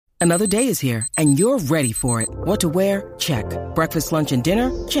Another day is here, and you're ready for it. What to wear? Check. Breakfast, lunch, and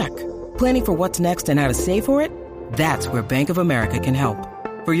dinner? Check. Planning for what's next and how to save for it? That's where Bank of America can help.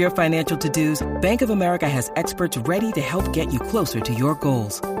 For your financial to-dos, Bank of America has experts ready to help get you closer to your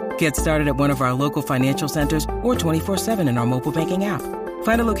goals. Get started at one of our local financial centers or 24/7 in our mobile banking app.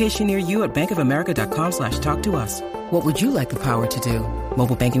 Find a location near you at bankofamerica.com/talktous. What would you like the power to do?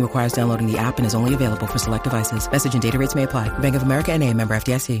 Mobile banking requires downloading the app and is only available for select devices. Message and data rates may apply. Bank of America N.A., member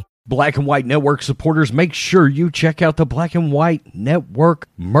FDIC. Black and White Network supporters, make sure you check out the Black and White Network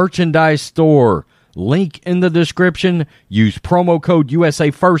merchandise store. Link in the description. Use promo code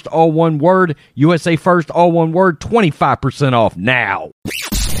USA First, all one word. USA First, all one word. 25% off now.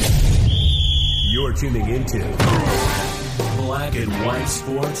 You're tuning into Black and White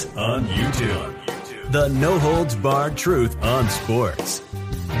Sports on YouTube. The no-holds-barred truth on sports.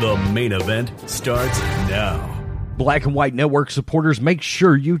 The main event starts now. Black and White Network supporters, make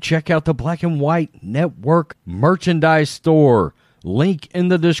sure you check out the Black and White Network merchandise store. Link in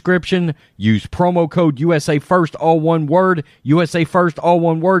the description. Use promo code USA First, all one word. USA First, all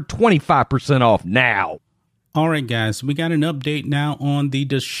one word. 25% off now. All right, guys, we got an update now on the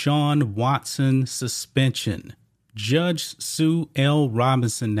Deshaun Watson suspension. Judge Sue L.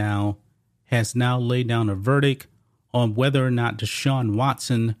 Robinson has laid down a verdict on whether or not Deshaun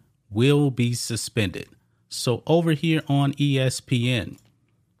Watson will be suspended. So over here on ESPN,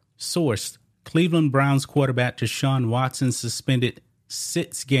 source, Cleveland Browns quarterback Deshaun Watson suspended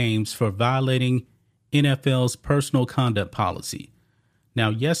 6 games for violating NFL's personal conduct policy.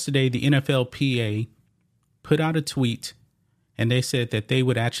 Now, yesterday, the NFLPA put out a tweet, and they said that they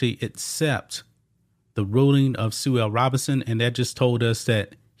would actually accept the ruling of Sue L. Robinson, and that just told us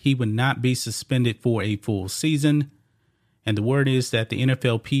that he would not be suspended for a full season. And the word is that the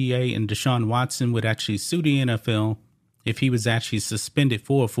NFLPA and Deshaun Watson would actually sue the NFL if he was actually suspended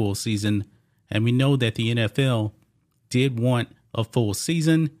for a full season. And we know that the NFL did want a full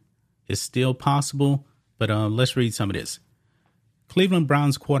season. It's still possible, but let's read some of this. Cleveland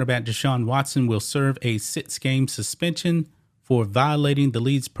Browns quarterback Deshaun Watson will serve a 6-game suspension for violating the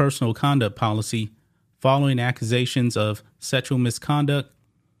league's personal conduct policy following accusations of sexual misconduct.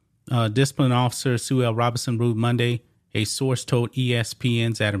 Discipline officer Sue L. Robinson ruled Monday, a source told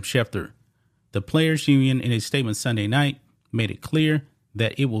ESPN's Adam Schefter. The players' union, in a statement Sunday night, made it clear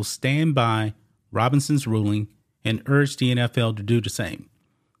that it will stand by Robinson's ruling and urged the NFL to do the same.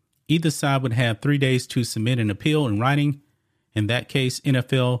 Either side would have 3 days to submit an appeal in writing. In that case,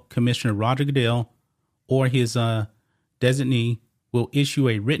 NFL Commissioner Roger Goodell or his designee will issue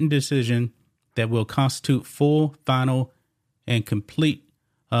a written decision that will constitute full, final, and complete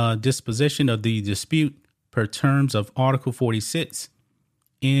disposition of the dispute per terms of Article 46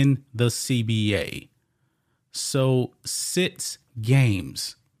 in the CBA. So 6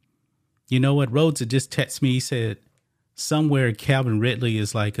 games. You know what? Rhodes had just texted me. He said somewhere Calvin Ridley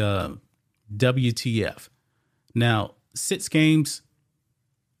is like WTF. Now, 6 games,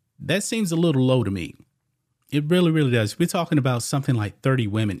 that seems a little low to me. It really, really does. We're talking about something like 30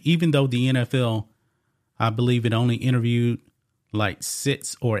 women, even though the NFL, I believe it only interviewed like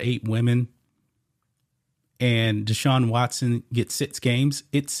 6 or 8 women. And Deshaun Watson gets 6 games.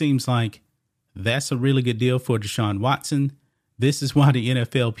 It seems like that's a really good deal for Deshaun Watson. This is why the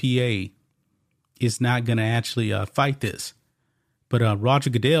NFLPA is not going to actually fight this. But Roger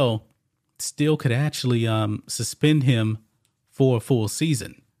Goodell still could actually suspend him for a full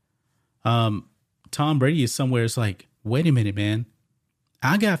season. Tom Brady is somewhere. It's like, wait a minute, man.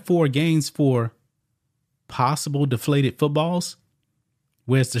 I got 4 games for possible deflated footballs,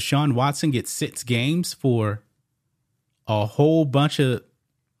 whereas Deshaun Watson gets 6 games for a whole bunch of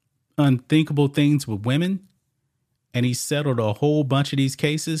unthinkable things with women, and he settled a whole bunch of these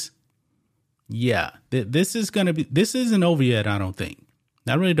cases. Yeah, this isn't over yet, I don't think.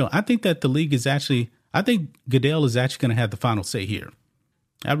 I really don't. I think that the league is I think Goodell is actually going to have the final say here.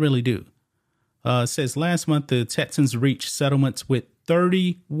 I really do. It says last month, the Texans reached settlements with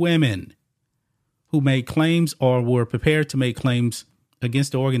 30 women who made claims or were prepared to make claims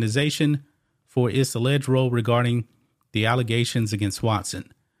against the organization for its alleged role regarding the allegations against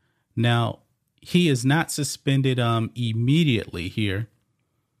Watson. Now, he is not suspended immediately here.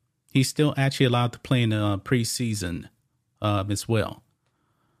 He's still actually allowed to play in the preseason as well.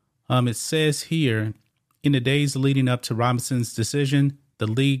 It says here, in the days leading up to Robinson's decision, the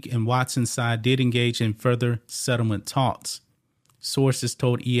league and Watson's side did engage in further settlement talks. Sources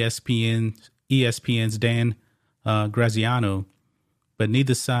told ESPN's Dan Graziano, but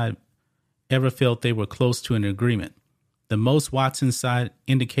neither side ever felt they were close to an agreement. The most Watson's side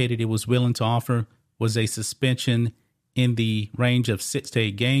indicated it was willing to offer was a suspension in the range of 6 to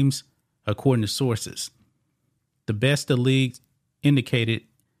 8 games, according to sources. The best the league indicated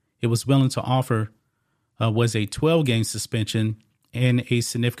it was willing to offer was a 12-game suspension and a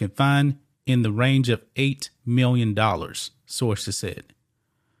significant fine in the range of $8 million, sources said.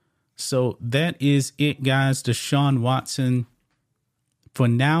 So that is it, guys. Deshaun Watson, for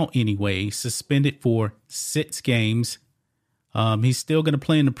now anyway, suspended for 6 games. He's still going to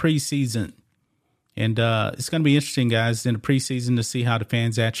play in the preseason. And it's going to be interesting, guys, in the preseason to see how the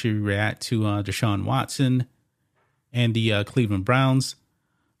fans actually react to Deshaun Watson and the Cleveland Browns.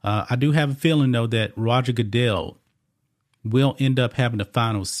 I do have a feeling, though, that Roger Goodell will end up having the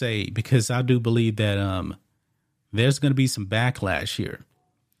final say, because I do believe that there's going to be some backlash here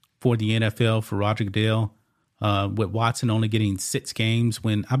for the NFL, for Roger Goodell, with Watson only getting 6 games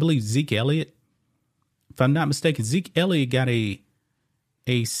when I believe Zeke Elliott, if I'm not mistaken, Zeke Elliott got a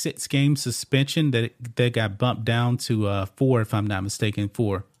 6-game suspension that got bumped down to 4, if I'm not mistaken,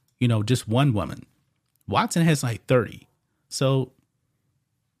 for, just one woman. Watson has like 30. So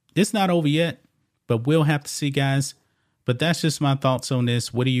it's not over yet, but we'll have to see, guys. But that's just my thoughts on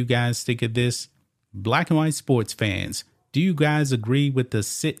this. What do you guys think of this? Black and white sports fans, do you guys agree with the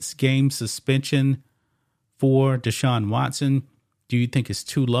 6-game suspension for Deshaun Watson? Do you think it's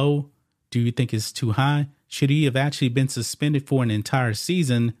too low? Do you think it's too high? Should he have actually been suspended for an entire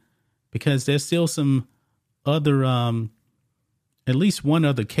season? Because there's still some other, at least one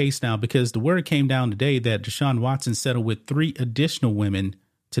other case now, because the word came down today that Deshaun Watson settled with 3 additional women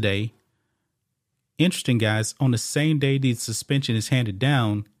today. Interesting, guys. On the same day the suspension is handed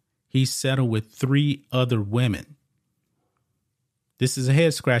down, he settled with 3 other women. This is a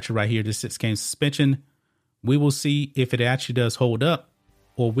head scratcher right here, the 6-game suspension. We will see if it actually does hold up,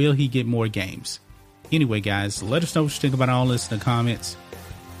 or will he get more games? Anyway, guys, let us know what you think about all this in the comments.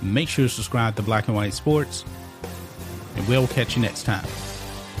 Make sure to subscribe to Black and White Sports, and we'll catch you next time.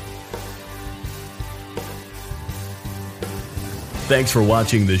 Thanks for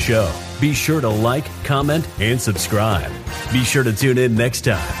watching the show. Be sure to like, comment, and subscribe. Be sure to tune in next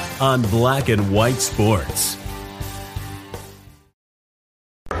time on Black and White Sports.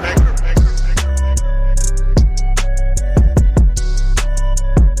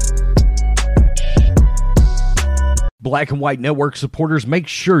 Black and White Network supporters, make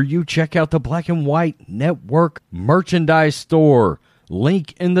sure you check out the Black and White Network merchandise store.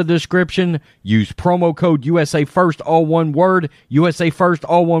 Link in the description. Use promo code USA First, all one word. USA First,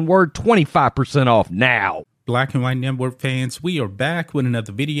 all one word. 25% off now. Black and White Network fans, we are back with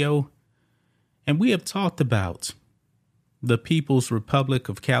another video. And we have talked about the People's Republic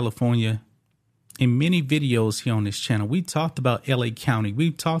of California in many videos here on this channel. We talked about LA County.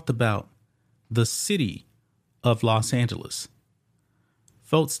 We've talked about the city of Los Angeles.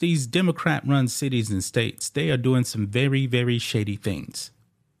 Folks, these Democrat-run cities and states, they are doing some very, very shady things.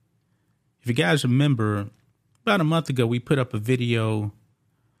 If you guys remember, about a month ago, we put up a video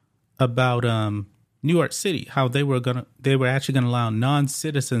about New York City, how they were actually going to allow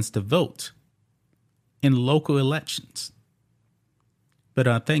non-citizens to vote in local elections.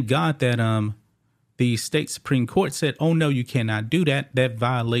 But thank God that the state Supreme Court said, oh, no, you cannot do that. That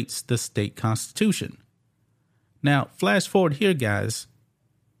violates the state constitution. Now, flash forward here, guys.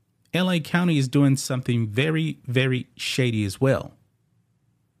 LA County is doing something very, very shady as well.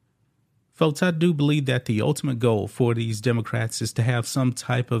 Folks, I do believe that the ultimate goal for these Democrats is to have some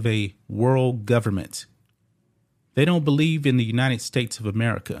type of a world government. They don't believe in the United States of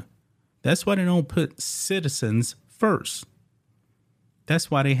America. That's why they don't put citizens first. That's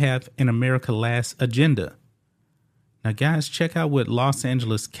why they have an America Last agenda. Now, guys, check out what Los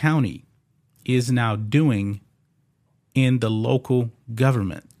Angeles County is now doing in the local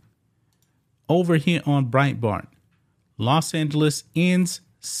government. Over here on Breitbart, Los Angeles ends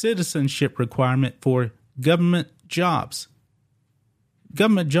citizenship requirement for government jobs.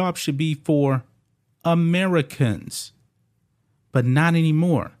 Government jobs should be for Americans, but not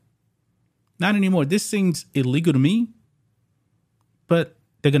anymore. Not anymore. This seems illegal to me, but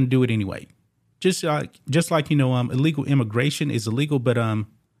they're going to do it anyway. Just like illegal immigration is illegal, but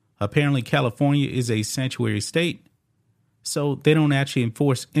apparently California is a sanctuary state. So they don't actually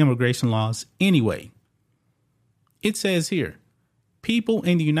enforce immigration laws anyway. It says here, people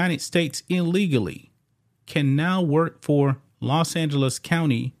in the United States illegally can now work for Los Angeles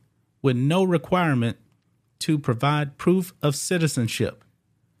County with no requirement to provide proof of citizenship.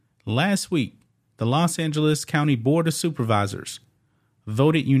 Last week, the Los Angeles County Board of Supervisors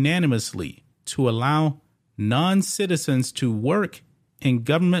voted unanimously to allow non-citizens to work in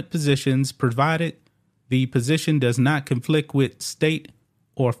government positions provided the position does not conflict with state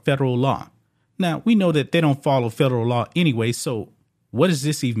or federal law. Now, we know that they don't follow federal law anyway, so what does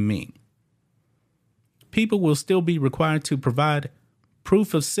this even mean? People will still be required to provide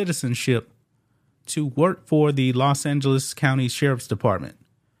proof of citizenship to work for the Los Angeles County Sheriff's Department.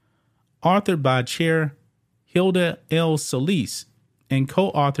 Authored by Chair Hilda L. Solis and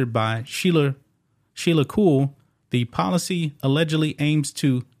co-authored by Sheila Kuhl, the policy allegedly aims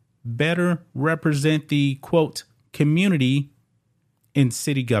to better represent the, quote, community in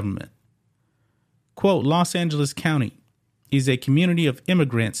city government. Quote, Los Angeles County is a community of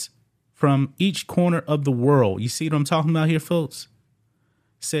immigrants from each corner of the world. You see what I'm talking about here, folks?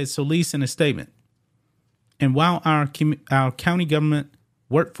 Said Solis in a statement. And while our county government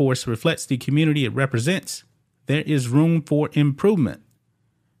workforce reflects the community it represents, there is room for improvement.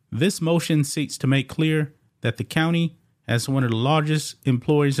 This motion seeks to make clear that the county, as one of the largest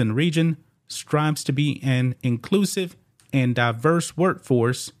employers in the region, strives to be an inclusive and diverse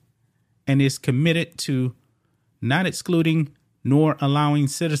workforce and is committed to not excluding nor allowing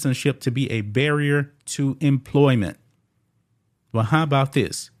citizenship to be a barrier to employment. Well, how about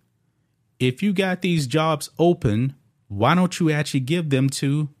this? If you got these jobs open, why don't you actually give them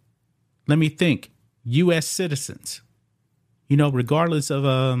to, let me think, U.S. citizens? You know, regardless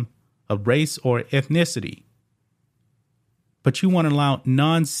of race or ethnicity. But you want to allow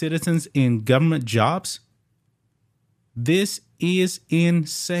non-citizens in government jobs? This is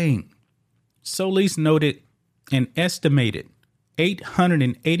insane. Solis noted an estimated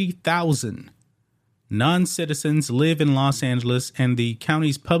 880,000 non-citizens live in Los Angeles, and the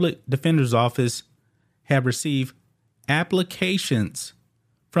county's public defender's office have received applications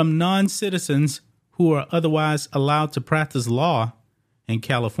from non-citizens who are otherwise allowed to practice law in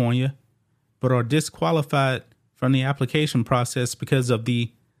California, but are disqualified from the application process because of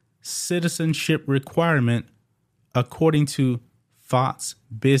the citizenship requirement, according to Fox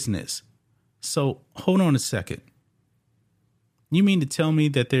Business. So hold on a second. You mean to tell me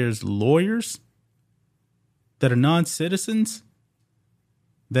that there's lawyers that are non-citizens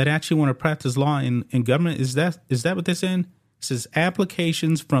that actually want to practice law in government? Is that what they're saying? It says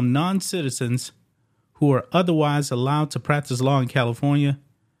applications from non-citizens who are otherwise allowed to practice law in California,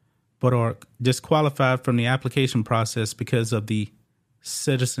 but are disqualified from the application process because of the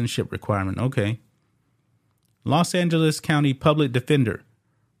citizenship requirement. Okay. Los Angeles County Public Defender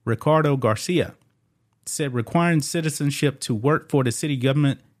Ricardo Garcia said requiring citizenship to work for the city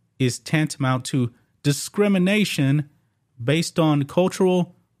government is tantamount to discrimination based on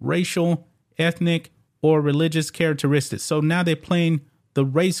cultural, racial, ethnic, or religious characteristics. So now they're playing the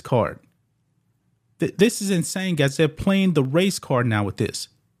race card. This is insane, guys. They're playing the race card now with this.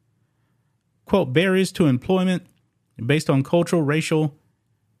 Quote, barriers to employment based on cultural, racial,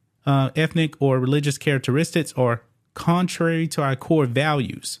 ethnic, or religious characteristics are contrary to our core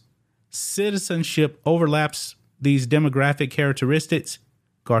values. Citizenship overlaps these demographic characteristics,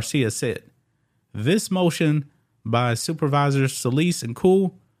 Garcia said. This motion by Supervisors Solis and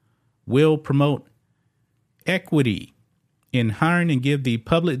Kuhl will promote equity in hiring and give the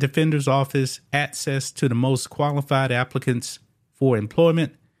Public Defender's Office access to the most qualified applicants for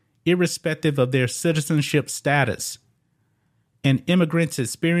employment, irrespective of their citizenship status. An immigrant's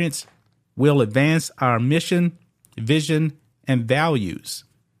experience will advance our mission, vision, and values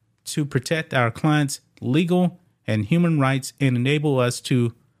to protect our clients' legal and human rights and enable us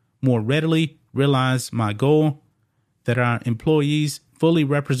to more readily realize my goal that our employees fully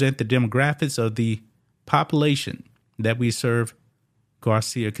represent the demographics of the population that we serve,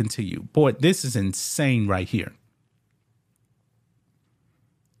 Garcia continued. Boy, this is insane right here.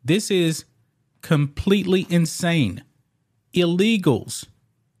 This is completely insane. Illegals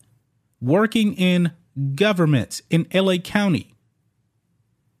working in government in LA County.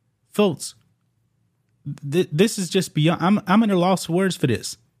 Folks, this is just beyond. I'm at a loss of words for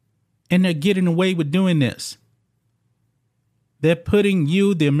this. And they're getting away with doing this. They're putting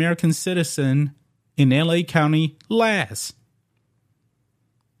you, the American citizen, in LA County last.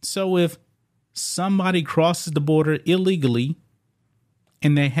 So if somebody crosses the border illegally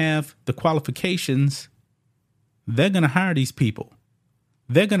and they have the qualifications, they're going to hire these people.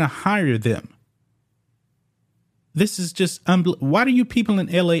 They're going to hire them. This is just why do you people in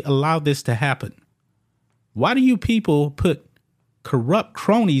LA allow this to happen? Why do you people put corrupt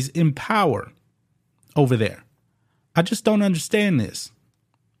cronies in power over there? I just don't understand this.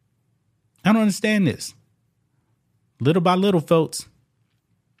 I don't understand this. Little by little, folks,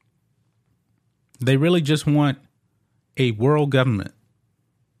 they really just want a world government.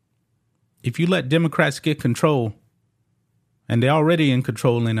 If you let Democrats get control, and they're already in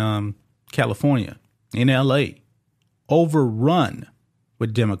control in California, in LA, overrun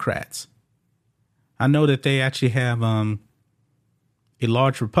with Democrats. I know that they actually have a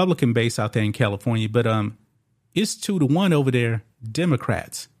large Republican base out there in California, but it's 2-1 over there,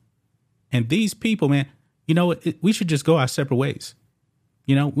 Democrats. And these people, man, you know, we should just go our separate ways.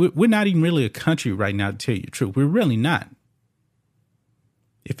 You know, we're not even really a country right now, to tell you the truth. We're really not.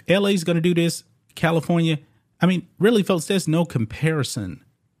 If LA is going to do this, California, I mean, really, folks, there's no comparison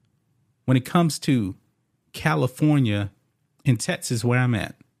when it comes to California and Texas, where I'm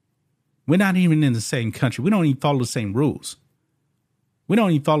at. We're not even in the same country. We don't even follow the same rules. We don't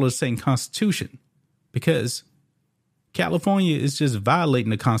even follow the same Constitution, because California is just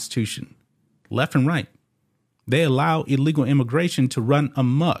violating the Constitution left and right. They allow illegal immigration to run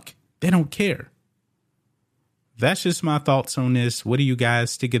amok. They don't care. That's just my thoughts on this. What do you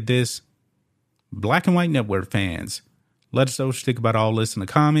guys think of this? Black and White Network fans, let us know what you think about all this in the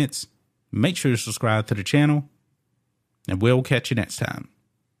comments. Make sure to subscribe to the channel, and we'll catch you next time.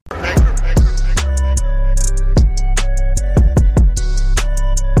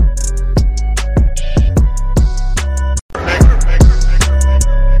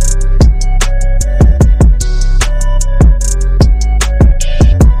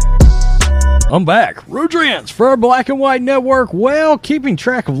 I'm back. Rudrance for our Black and White Network. Well, keeping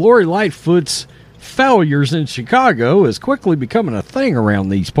track of Lori Lightfoot's failures in Chicago is quickly becoming a thing around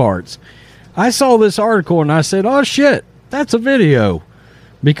these parts. I saw this article and I said, oh shit, that's a video.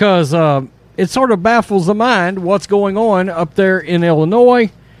 Because it sort of baffles the mind what's going on up there in Illinois.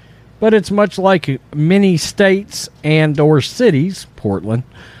 But it's much like many states and or cities, Portland,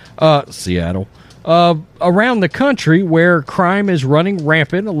 Seattle, around the country where crime is running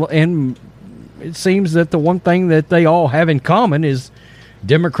rampant. And it seems that the one thing that they all have in common is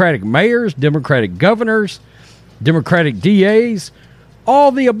Democratic mayors, Democratic governors, Democratic DAs,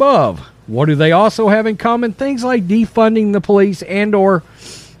 all the above. What do they also have in common? Things like defunding the police and or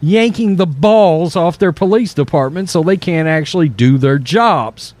yanking the balls off their police department so they can't actually do their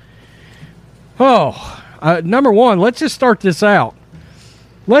jobs. Number one, let's just start this out.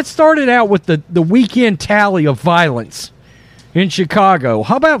 Let's start it out with the weekend tally of violence in Chicago.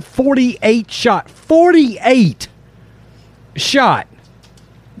 How about 48 shot? 48 shot.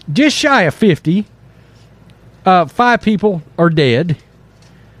 Just shy of 50. 5 people are dead.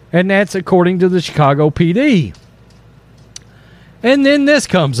 And that's according to the Chicago PD. And then this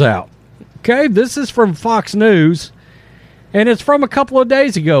comes out. Okay, this is from Fox News. And it's from a couple of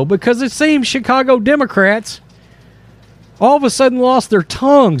days ago, because it seems Chicago Democrats all of a sudden lost their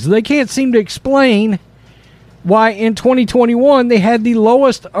tongues. They can't seem to explain why in 2021 they had the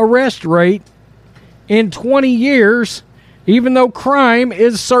lowest arrest rate in 20 years, even though crime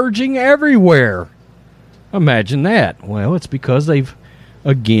is surging everywhere. Imagine that. Well, it's because they've,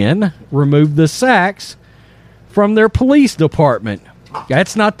 again, removed the sacks from their police department.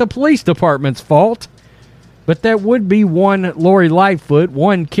 That's not the police department's fault, but that would be one Lori Lightfoot,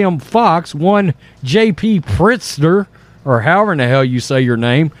 one Kim Fox, one J.P. Pritzker, or however in the hell you say your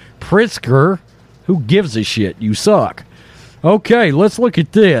name, Pritzker. Who gives a shit? You suck. Okay, let's look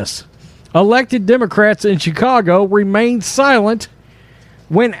at this. Elected Democrats in Chicago remained silent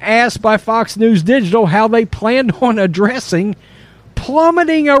when asked by Fox News Digital how they planned on addressing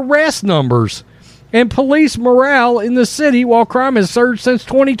plummeting arrest numbers and police morale in the city while crime has surged since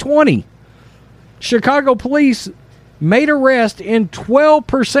 2020. Chicago police made arrests in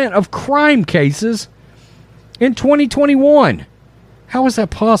 12% of crime cases in 2021. How is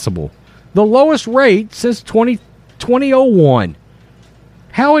that possible? The lowest rate since 2001.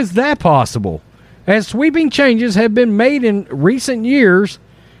 How is that possible? As sweeping changes have been made in recent years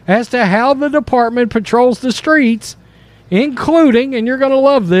as to how the department patrols the streets, including, and you're going to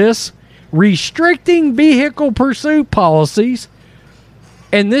love this, restricting vehicle pursuit policies,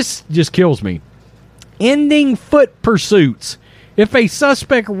 and this just kills me, ending foot pursuits. If a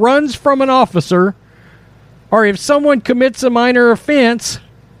suspect runs from an officer, or if someone commits a minor offense,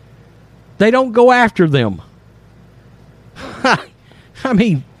 they don't go after them. I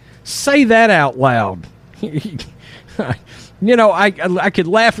mean, say that out loud. You know, I could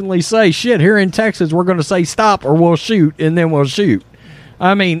laughingly say, shit, here in Texas, we're going to say stop or we'll shoot, and then we'll shoot.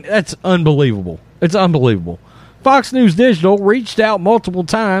 I mean, that's unbelievable. It's unbelievable. Fox News Digital reached out multiple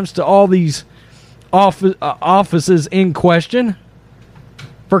times to all these offices in question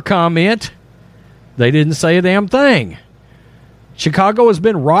for comment. They didn't say a damn thing. Chicago has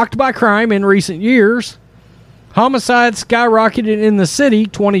been rocked by crime in recent years. Homicides skyrocketed in the city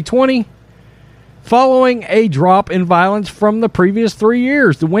 2020 following a drop in violence from the previous 3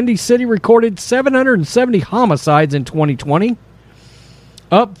 years. The Windy City recorded 770 homicides in 2020,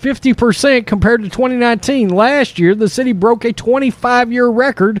 up 50% compared to 2019. Last year, the city broke a 25-year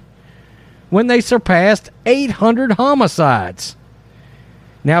record when they surpassed 800 homicides.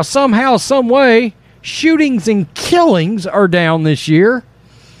 Now, somehow, some way, shootings and killings are down this year.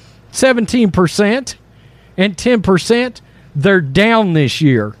 17% and 10%. They're down this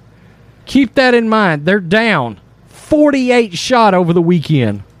year. Keep that in mind. They're down. 48 shot over the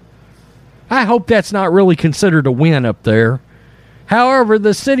weekend. I hope that's not really considered a win up there. However,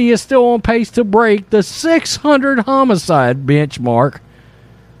 the city is still on pace to break the 600 homicide benchmark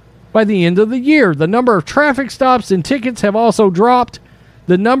by the end of the year. The number of traffic stops and tickets have also dropped.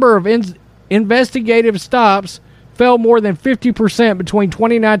 The number of investigative stops fell more than 50% between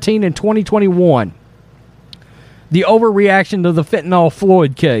 2019 and 2021. The overreaction to the fentanyl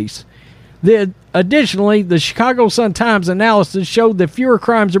Floyd case. Additionally, the Chicago Sun-Times analysis showed that fewer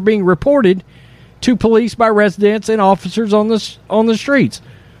crimes are being reported to police by residents and officers on the streets.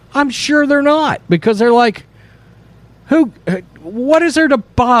 I'm sure they're not, because they're like, what is there to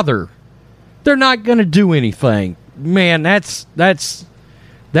bother? They're not going to do anything. Man, that's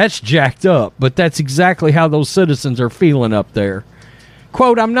jacked up, but that's exactly how those citizens are feeling up there.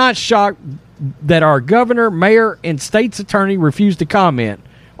 Quote, I'm not shocked that our governor, mayor, and state's attorney refused to comment.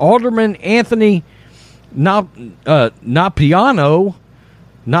 Alderman Anthony Napiano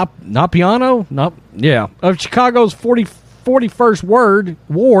of Chicago's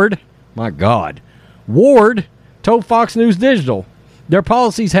 41st Ward told Fox News Digital their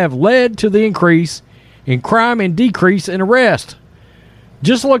policies have led to the increase in crime and decrease in arrest.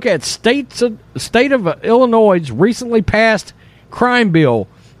 Just look at state of Illinois' recently passed crime bill,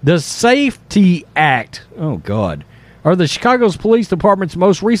 the Safety Act. Oh, God. Or the Chicago's Police Department's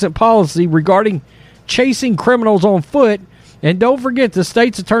most recent policy regarding chasing criminals on foot. And don't forget the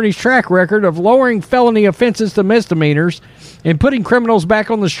state's attorney's track record of lowering felony offenses to misdemeanors and putting criminals back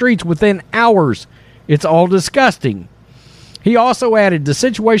on the streets within hours. It's all disgusting. He also added, the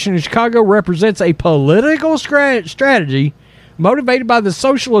situation in Chicago represents a political strategy motivated by the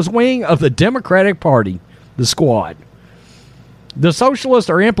socialist wing of the Democratic Party, the Squad. The socialists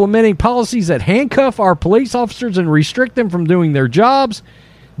are implementing policies that handcuff our police officers and restrict them from doing their jobs.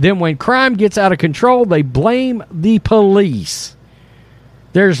 Then when crime gets out of control, they blame the police.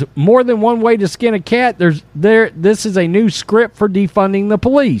 There's more than one way to skin a cat. This is a new script for defunding the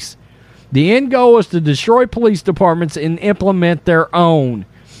police. The end goal is to destroy police departments and implement their own.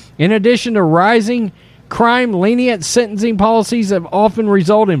 In addition to rising crime, lenient sentencing policies have often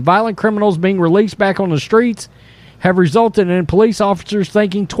resulted in violent criminals being released back on the streets, have resulted in police officers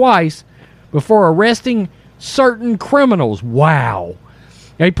thinking twice before arresting certain criminals. Wow.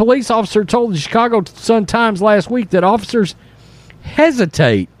 A police officer told the Chicago Sun-Times last week that officers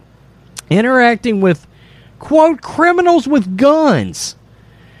hesitate interacting with, quote, criminals with guns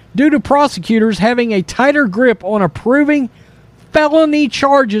due to prosecutors having a tighter grip on approving felony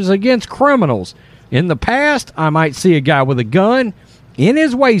charges against criminals. In the past, I might see a guy with a gun in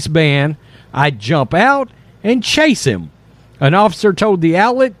his waistband. I'd jump out and chase him. An officer told the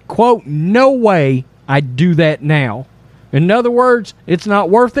outlet, quote, no way I'd do that now. In other words, it's not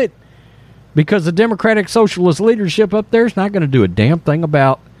worth it because the Democratic Socialist leadership up there is not going to do a damn thing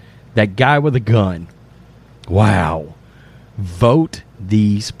about that guy with a gun. Wow. Vote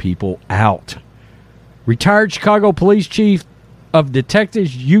these people out. Retired Chicago Police Chief of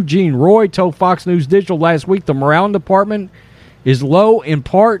Detectives Eugene Roy told Fox News Digital last week the morale department is low in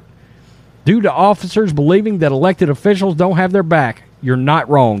part due to officers believing that elected officials don't have their back. You're not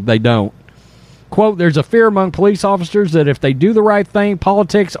wrong. They don't. Quote, there's a fear among police officers that if they do the right thing,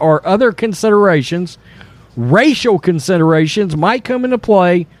 politics or other considerations, racial considerations might come into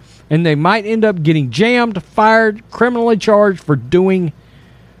play, and they might end up getting jammed, fired, criminally charged for doing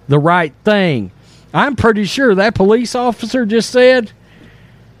the right thing. I'm pretty sure that police officer just said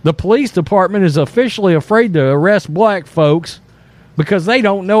the police department is officially afraid to arrest black folks because they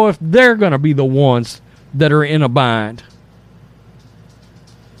don't know if they're going to be the ones that are in a bind.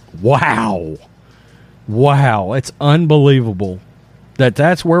 Wow. Wow, it's unbelievable that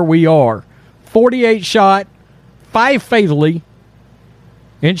that's where we are. 48 shot, 5 fatally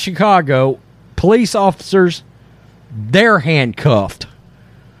in Chicago. Police officers, they're handcuffed.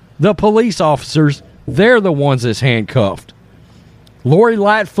 The police officers, they're the ones that's handcuffed. Lori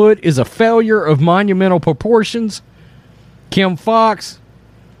Lightfoot is a failure of monumental proportions. Kim Foxx,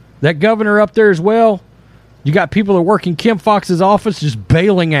 that governor up there as well. You got people that work in Kim Foxx's office just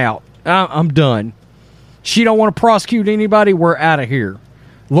bailing out. I'm done. She don't want to prosecute anybody. We're out of here.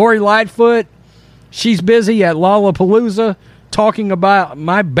 Lori Lightfoot, she's busy at Lollapalooza talking about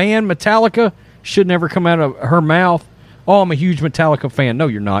my band Metallica. Should never come out of her mouth. Oh, I'm a huge Metallica fan. No,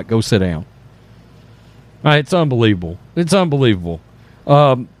 you're not. Go sit down. It's unbelievable. It's unbelievable.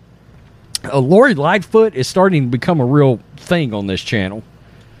 Lori Lightfoot is starting to become a real thing on this channel.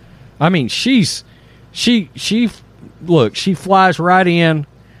 I mean, she flies right in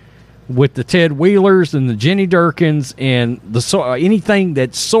with the Ted Wheelers and the Jenny Durkins and anything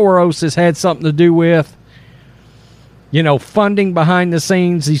that Soros has had something to do with. You know, funding behind the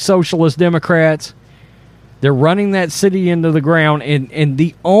scenes, these socialist Democrats. They're running that city into the ground, and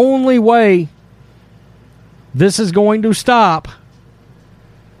the only way this is going to stop,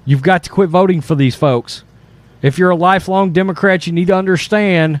 you've got to quit voting for these folks. If you're a lifelong Democrat, you need to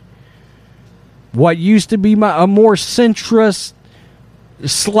understand what used to be a more centrist,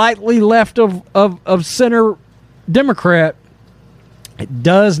 slightly left of center Democrat, it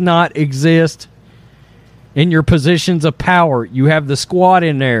does not exist in your positions of power. You have the squad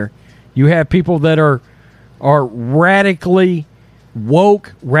in there. You have people that are radically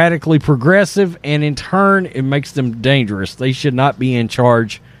woke, radically progressive, and in turn, it makes them dangerous. They should not be in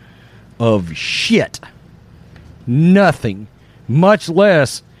charge of shit. Nothing. Much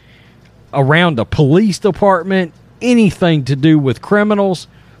less around a police department, anything to do with criminals.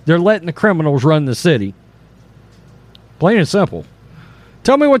 They're letting the criminals run the city. Plain and simple.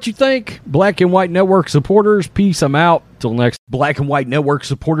 Tell me what you think. Black and White Network supporters, peace. I'm out. Till next. Black and White Network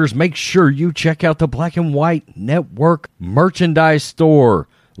supporters, make sure you check out the Black and White Network merchandise store.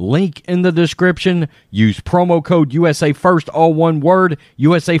 Link in the description. Use promo code USA First, all one word.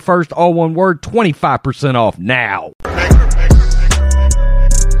 USA First, all one word. 25% off now.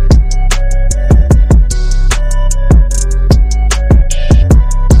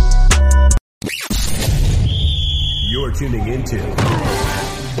 You're tuning into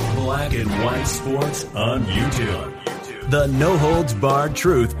Black and White Sports on YouTube. The no-holds-barred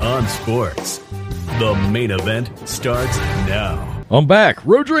truth on sports. The main event starts now. I'm back.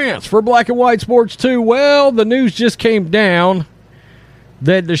 Rodrance for Black and White Sports 2. Well, the news just came down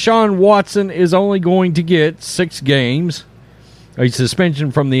that Deshaun Watson is only going to get 6 games, a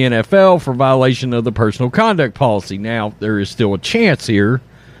suspension from the NFL for violation of the personal conduct policy. Now, there is still a chance here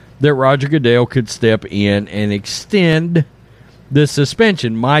that Roger Goodell could step in and extend the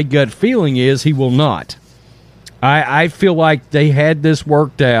suspension. My gut feeling is he will not. I feel like they had this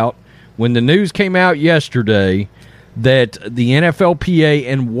worked out when the news came out yesterday that the NFLPA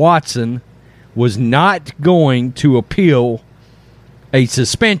and Watson was not going to appeal a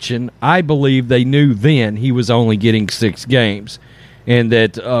suspension. I believe they knew then he was only getting 6 games, and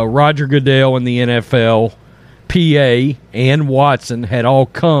that Roger Goodell and the NFL PA and Watson had all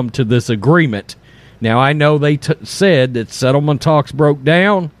come to this agreement. Now, I know they said that settlement talks broke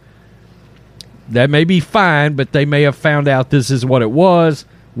down. That may be fine, but they may have found out this is what it was.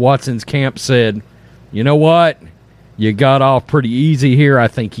 Watson's camp said, you know what? You got off pretty easy here. I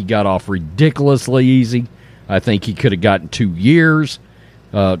think he got off ridiculously easy. I think he could have gotten 2 years,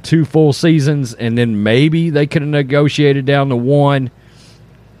 2 full seasons, and then maybe they could have negotiated down to 1.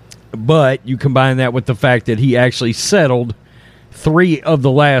 But you combine that with the fact that he actually settled 3 of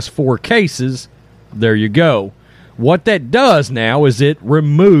the last 4 cases. There you go. What that does now is it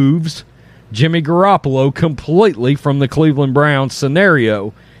removes Jimmy Garoppolo completely from the Cleveland Browns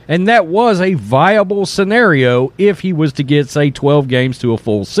scenario. And that was a viable scenario if he was to get, say, 12 games to a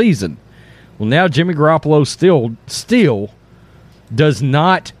full season. Well, now Jimmy Garoppolo still does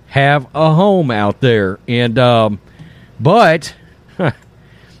not have a home out there. And but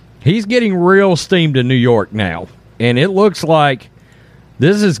he's getting real steam to New York now. And it looks like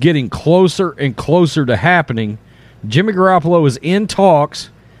this is getting closer and closer to happening. Jimmy Garoppolo is in talks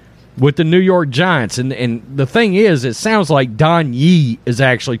with the New York Giants. And the thing is, it sounds like Don Yee is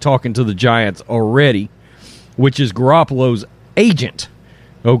actually talking to the Giants already, which is Garoppolo's agent.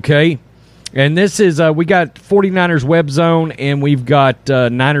 Okay? And this is, we got 49ers Web Zone and we've got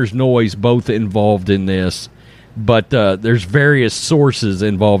Niners Noise both involved in this. But there's various sources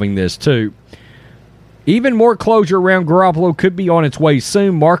involving this too. Even more closure around Garoppolo could be on its way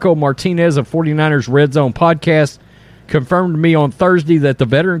soon. Marco Martinez of 49ers Red Zone podcast confirmed to me on Thursday that the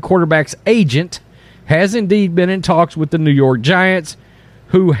veteran quarterback's agent has indeed been in talks with the New York Giants,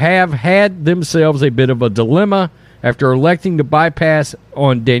 who have had themselves a bit of a dilemma after electing to bypass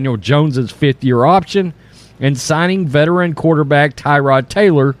on Daniel Jones's 5th-year option and signing veteran quarterback Tyrod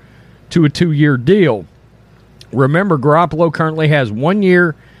Taylor to a 2-year deal. Remember, Garoppolo currently has 1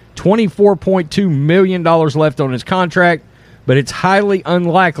 year, $24.2 million left on his contract, but it's highly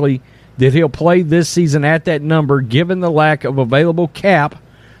unlikely that he'll play this season at that number given the lack of available cap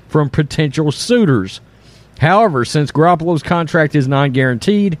from potential suitors. However, since Garoppolo's contract is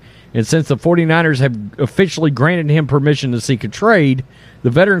non-guaranteed, and since the 49ers have officially granted him permission to seek a trade, the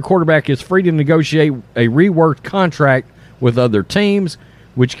veteran quarterback is free to negotiate a reworked contract with other teams.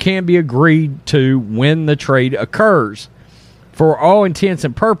 which can be agreed to when the trade occurs. For all intents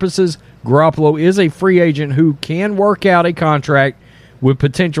and purposes, Garoppolo is a free agent who can work out a contract with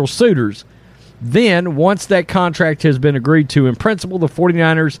potential suitors. Then, once that contract has been agreed to in principle, the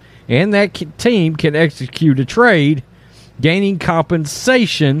 49ers and that team can execute a trade, gaining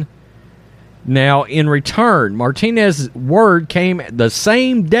compensation. Now, in return, Martinez's word came the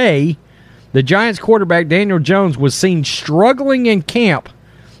same day the Giants quarterback Daniel Jones was seen struggling in camp,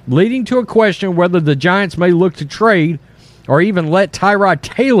 leading to a question whether the Giants may look to trade or even let Tyrod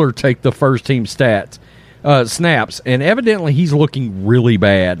Taylor take the first-team snaps. And evidently, he's looking really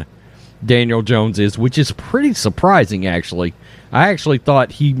bad, Daniel Jones is, which is pretty surprising, actually. I actually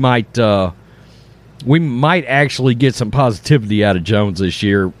thought he might... we might actually get some positivity out of Jones this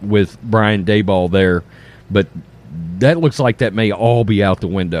year with Brian Daboll there, but that looks like that may all be out the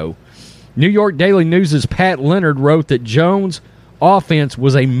window. New York Daily News' Pat Leonard wrote that Jones' offense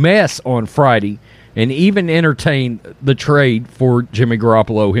was a mess on Friday and even entertained the trade for Jimmy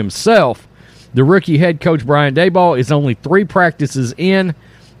Garoppolo himself. The rookie head coach Brian Daboll is only 3 practices in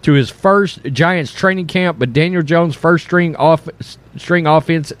to his first Giants training camp, but Daniel Jones' first-string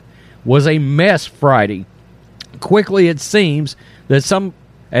offense was a mess Friday. Quickly, it seems that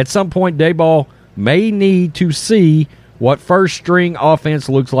at some point Daboll may need to see what first-string offense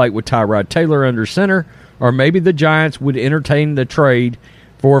looks like with Tyrod Taylor under center, or maybe the Giants would entertain the trade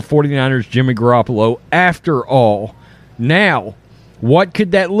for 49ers Jimmy Garoppolo after all. Now, what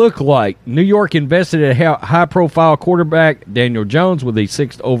could that look like? New York invested in a high-profile quarterback, Daniel Jones, with a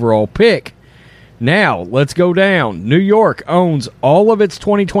 6th overall pick. Now, let's go down. New York owns all of its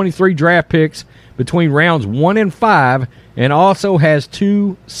 2023 draft picks between rounds 1 and 5 and also has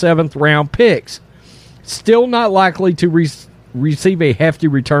 2 7th-round picks. Still not likely to receive a hefty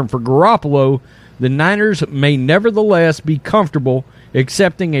return for Garoppolo, the Niners may nevertheless be comfortable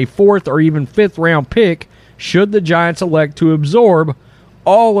accepting a 4th or even 5th-round pick should the Giants elect to absorb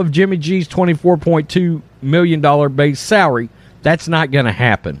all of Jimmy G's $24.2 million base salary. That's not going to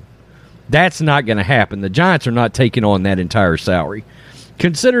happen. That's not going to happen. The Giants are not taking on that entire salary.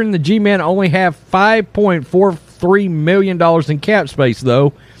 Considering the G-Men only have $5.43 million in cap space,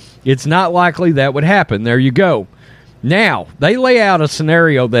 though, it's not likely that would happen. There you go. Now, they lay out a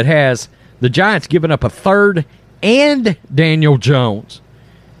scenario that has the Giants giving up a 3rd and Daniel Jones.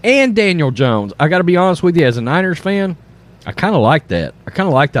 I got to be honest with you, as a Niners fan, I kind of like that. I kind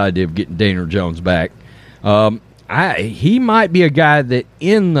of like the idea of getting Daniel Jones back. He might be a guy that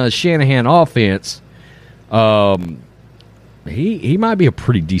in the Shanahan offense, he might be a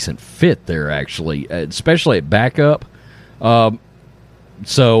pretty decent fit there, actually, especially at backup.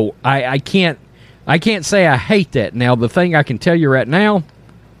 So I can't say I hate that. Now, the thing I can tell you right now,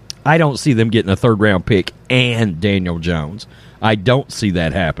 I don't see them getting a 3rd-round pick and Daniel Jones. I don't see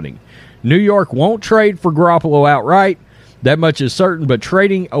that happening. New York won't trade for Garoppolo outright. That much is certain, but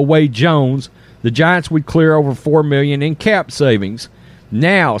trading away Jones, the Giants would clear over $4 million in cap savings.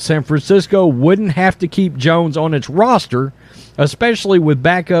 Now, San Francisco wouldn't have to keep Jones on its roster, especially with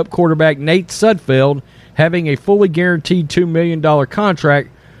backup quarterback Nate Sudfeld having a fully guaranteed $2 million contract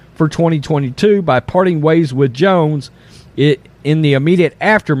for 2022. By parting ways with Jones, in the immediate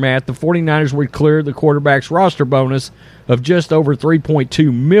aftermath, the 49ers would clear the quarterback's roster bonus of just over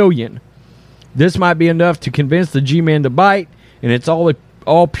 $3.2 million. This might be enough to convince the G-Men to bite, and it's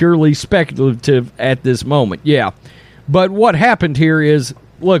all purely speculative at this moment. Yeah, but what happened here is,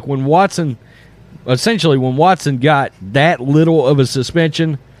 look, when Watson got that little of a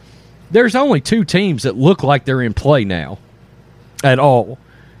suspension, there's only 2 teams that look like they're in play now at all,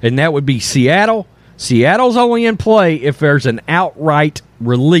 and that would be Seattle. Seattle's only in play if there's an outright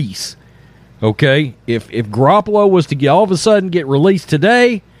release. Okay? If Garoppolo was to all of a sudden get released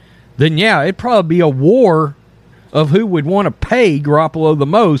today, then yeah, it'd probably be a war of who would want to pay Garoppolo the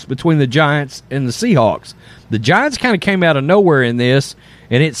most between the Giants and the Seahawks. The Giants kind of came out of nowhere in this,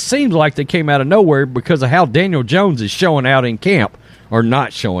 and it seems like they came out of nowhere because of how Daniel Jones is showing out in camp, or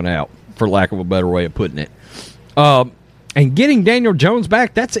not showing out, for lack of a better way of putting it. And getting Daniel Jones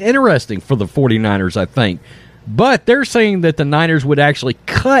back, that's interesting for the 49ers, I think. But they're saying that the Niners would actually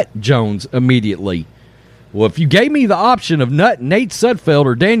cut Jones immediately. Well, if you gave me the option of Nate Sudfeld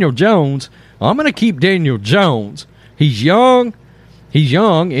or Daniel Jones, I'm going to keep Daniel Jones. He's young. He's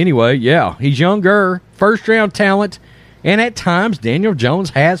young anyway. Yeah, he's younger. First-round talent. And at times, Daniel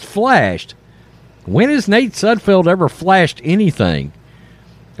Jones has flashed. When has Nate Sudfeld ever flashed anything?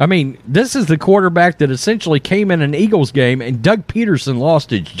 I mean, this is the quarterback that essentially came in an Eagles game and Doug Peterson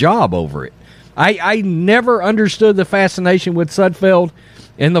lost his job over it. I never understood the fascination with Sudfeld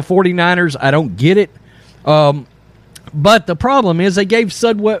and the 49ers. I don't get it. But the problem is they gave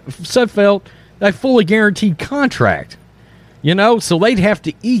Sudfeld a fully guaranteed contract. You know, so they'd have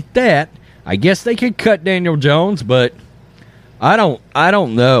to eat that. I guess they could cut Daniel Jones, but I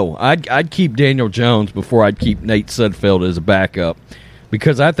don't know. I'd keep Daniel Jones before I'd keep Nate Sudfeld as a backup,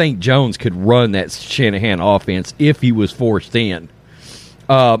 because I think Jones could run that Shanahan offense if he was forced in.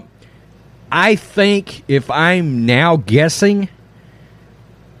 I think if I'm now guessing,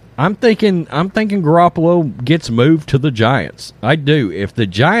 I'm thinking Garoppolo gets moved to the Giants. I do. If the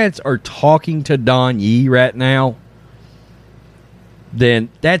Giants are talking to Don Yee right now, then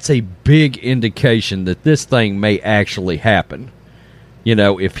that's a big indication that this thing may actually happen. You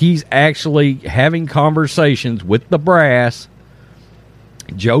know, if he's actually having conversations with the brass,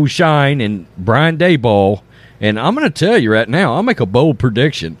 Joe Shine and Brian Daboll, and I'm going to tell you right now, I'll make a bold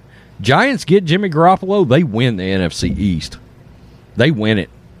prediction. Giants get Jimmy Garoppolo, they win the NFC East. They win it.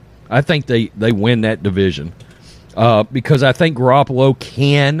 I think they win that division because I think Garoppolo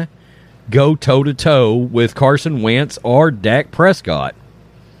can go toe-to-toe with Carson Wentz or Dak Prescott.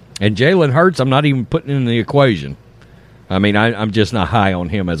 And Jalen Hurts, I'm not even putting in the equation. I mean, I'm just not high on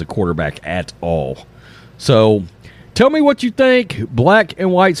him as a quarterback at all. So, tell me what you think, Black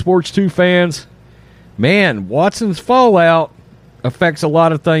and White Sports 2 fans. Man, Watson's fallout affects a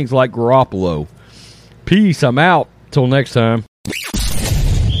lot of things like Garoppolo. Peace, I'm out. Till next time.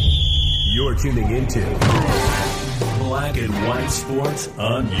 You're tuning into Black and White Sports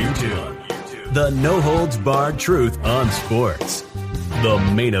on YouTube. The no-holds-barred truth on sports. The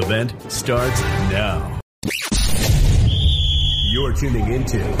main event starts now. You're tuning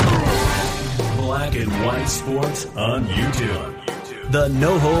into Black and White Sports on YouTube. The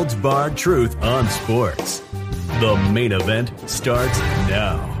no-holds-barred truth on sports. The main event starts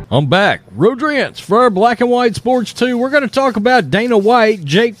now. I'm back. Rodrance for Black and White Sports 2. We're going to talk about Dana White,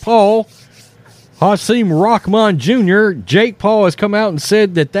 Jake Paul, Hasim Rahman Jr. Jake Paul has come out and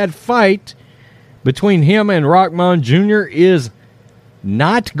said that fight between him and Rahman Jr. is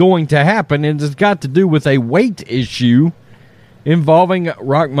not going to happen, and it's got to do with a weight issue involving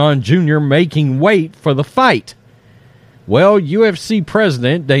Rahman Jr. making weight for the fight. Well, UFC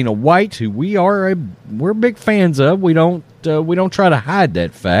president Dana White, who we're big fans of, we don't try to hide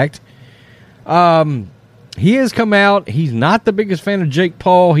that fact. He has come out. He's not the biggest fan of Jake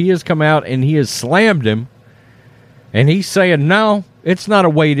Paul. He has come out and he has slammed him, and he's saying no, it's not a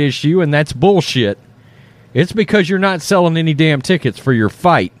weight issue, and that's bullshit. It's because you're not selling any damn tickets for your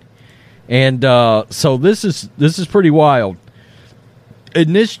fight, and so this is pretty wild.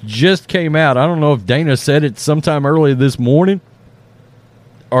 And this just came out. I don't know if Dana said it sometime early this morning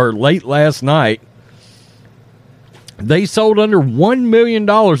or late last night. They sold under $1 million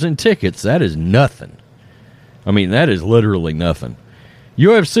in tickets. That is nothing. I mean, that is literally nothing.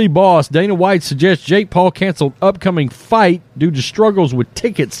 UFC boss Dana White suggests Jake Paul canceled upcoming fight due to struggles with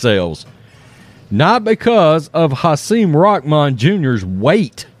ticket sales. Not because of Hasim Rahman Jr.'s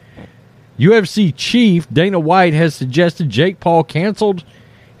weight. UFC chief Dana White has suggested Jake Paul canceled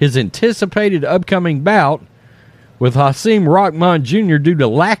his anticipated upcoming bout with Hasim Rahman Jr. due to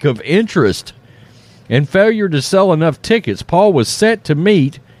lack of interest and failure to sell enough tickets. Paul was set to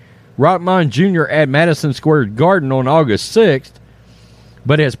meet Rahman Jr. at Madison Square Garden on August 6th,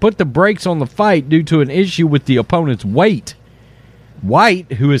 but has put the brakes on the fight due to an issue with the opponent's weight.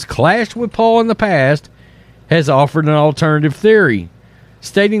 White, who has clashed with Paul in the past, has offered an alternative theory,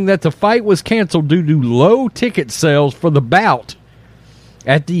 stating that the fight was canceled due to low ticket sales for the bout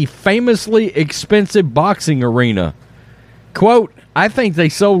at the famously expensive boxing arena. Quote, I think they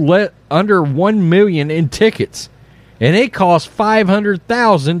sold under $1 million in tickets, and it cost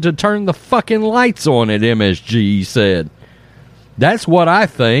 $500,000 to turn the fucking lights on at MSG, he said. That's what I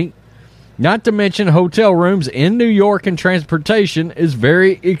think. Not to mention hotel rooms in New York and transportation is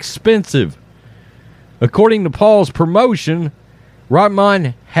very expensive. According to Paul's promotion,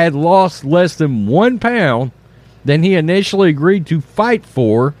 Rahman had lost less than 1 pound than he initially agreed to fight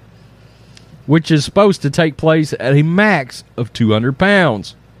for, which is supposed to take place at a max of 200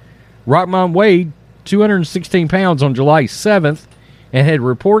 pounds. Rahman weighed 216 pounds on July 7th and had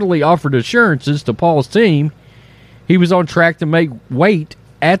reportedly offered assurances to Paul's team he was on track to make weight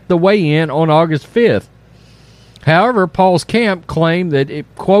at the weigh-in on August 5th. However, Paul's camp claimed that,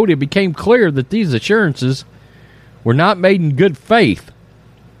 it became clear that these assurances were not made in good faith.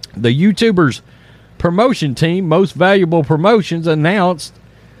 The YouTuber's promotion team, Most Valuable Promotions, announced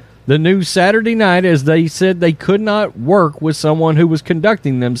the news Saturday night as they said they could not work with someone who was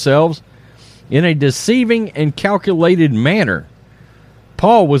conducting themselves in a deceiving and calculated manner.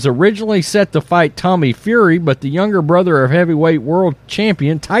 Paul was originally set to fight Tommy Fury, but the younger brother of heavyweight world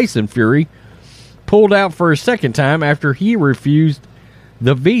champion Tyson Fury pulled out for a second time after he refused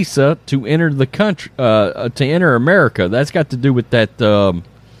the visa to enter the country, to enter America. That's got to do with that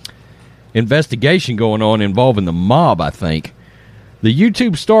investigation going on involving the mob, I think. The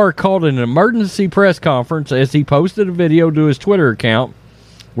YouTube star called an emergency press conference as he posted a video to his Twitter account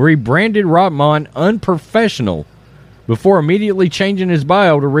where he branded Rahman unprofessional before immediately changing his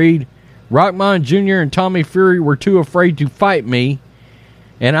bio to read, Rahman Jr. and Tommy Fury were too afraid to fight me,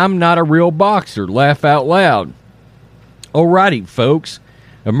 and I'm not a real boxer. Laugh out loud. Alrighty, folks.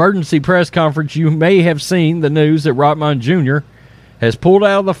 Emergency press conference. You may have seen the news that Rahman Jr. has pulled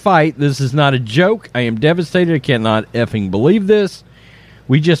out of the fight. This is not a joke. I am devastated. I cannot effing believe this.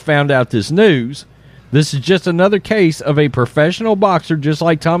 We just found out this news. This is just another case of a professional boxer, just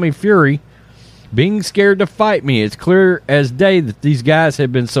like Tommy Fury, being scared to fight me. It's clear as day that these guys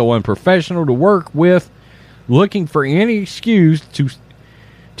have been so unprofessional to work with, looking for any excuse to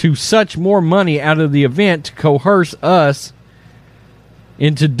such more money out of the event to coerce us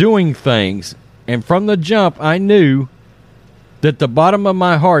into doing things. And from the jump, I knew that the bottom of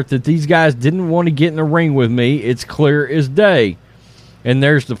my heart that these guys didn't want to get in the ring with me. It's clear as day. And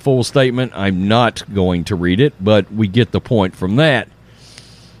there's the full statement. I'm not going to read it, but we get the point from that.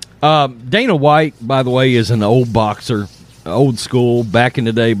 Dana White, by the way, is an old boxer, old school, back in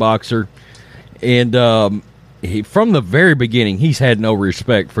the day boxer. And from the very beginning, he's had no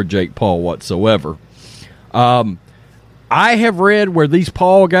respect for Jake Paul whatsoever. I have read where these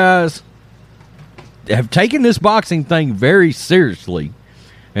Paul guys have taken this boxing thing very seriously.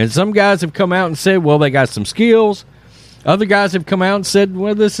 And some guys have come out and said, well, they got some skills. Other guys have come out and said,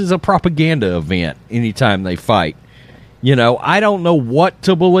 well, this is a propaganda event anytime they fight. You know, I don't know what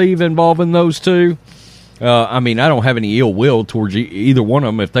to believe involving those two. I mean, I don't have any ill will towards either one of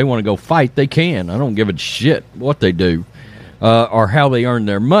them. If they want to go fight, they can. I don't give a shit what they do or how they earn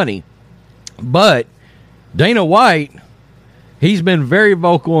their money. But Dana White, he's been very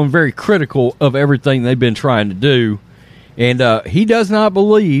vocal and very critical of everything they've been trying to do. And he does not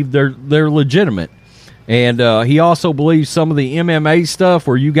believe they're legitimate. And he also believes some of the MMA stuff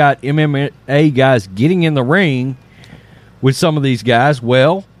where you got MMA guys getting in the ring with some of these guys.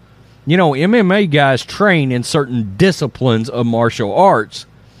 Well, you know, MMA guys train in certain disciplines of martial arts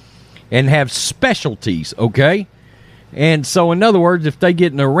and have specialties, okay? And so, in other words, if they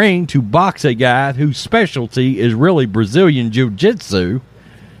get in the ring to box a guy whose specialty is really Brazilian Jiu-Jitsu,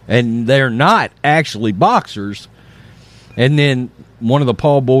 and they're not actually boxers, and then one of the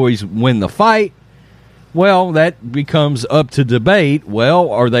Paul boys win the fight, well, that becomes up to debate.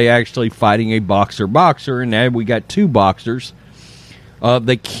 Well, are they actually fighting a boxer? And now we got two boxers.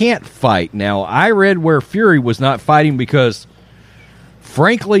 They can't fight. Now, I read where Fury was not fighting because,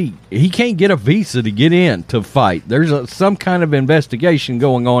 frankly, he can't get a visa to get in to fight. There's some kind of investigation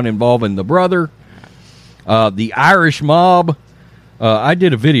going on involving the brother, the Irish mob. I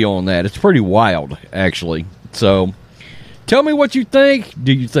did a video on that. It's pretty wild, actually. So, tell me what you think.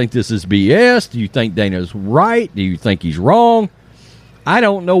 Do you think this is BS? Do you think Dana's right? Do you think he's wrong? I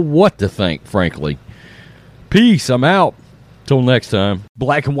don't know what to think, frankly. Peace. I'm out. Till next time.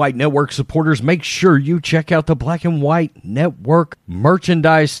 Black and White Network supporters, make sure you check out the Black and White Network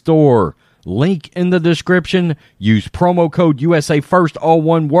merchandise store. Link in the description. Use promo code USA First, all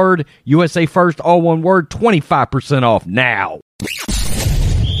one word. USA First, all one word. 25% off now.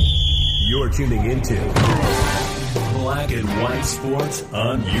 You're tuning into Black and White Sports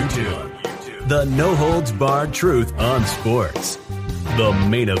on YouTube. The no-holds-barred truth on sports. The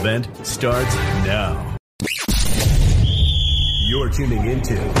main event starts now. You're tuning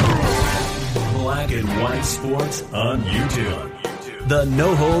into Black and White Sports on YouTube. The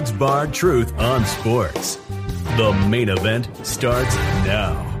no-holds-barred truth on sports. The main event starts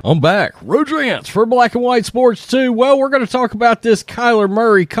now. I'm back. Rodrance for Black and White Sports 2. Well, we're going to talk about this Kyler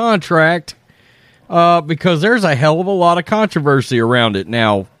Murray contract. Because there's a hell of a lot of controversy around it.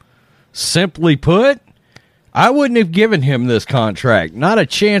 Now, simply put, I wouldn't have given him this contract. Not a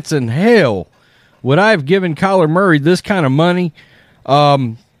chance in hell would I have given Kyler Murray this kind of money.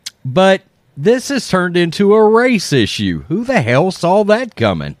 But this has turned into a race issue. Who the hell saw that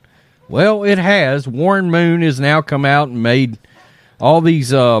coming? Well, it has. Warren Moon has now come out and made all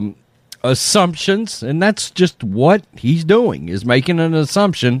these assumptions, and that's just what he's doing, is making an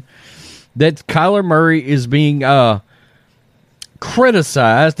assumption that Kyler Murray is being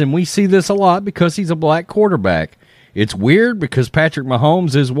criticized, and we see this a lot because he's a black quarterback. It's weird because Patrick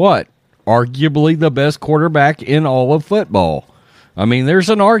Mahomes is what? Arguably the best quarterback in all of football. I mean, there's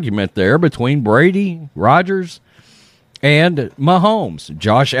an argument there between Brady, Rodgers, and Mahomes.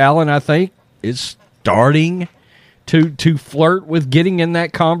 Josh Allen, I think, is starting to flirt with getting in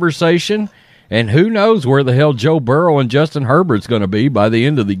that conversation. And who knows where the hell Joe Burrow and Justin Herbert's going to be by the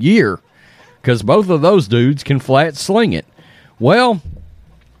end of the year, because both of those dudes can flat sling it. Well,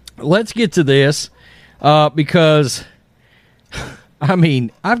 let's get to this because, I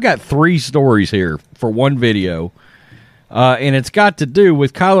mean, I've got 3 stories here for one video, and it's got to do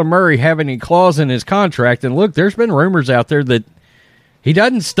with Kyler Murray having a clause in his contract. And look, there's been rumors out there that he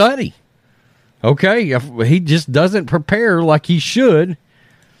doesn't study. Okay, he just doesn't prepare like he should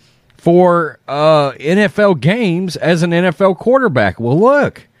for NFL games as an NFL quarterback. Well,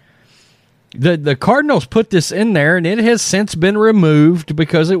 look, the Cardinals put this in there, and it has since been removed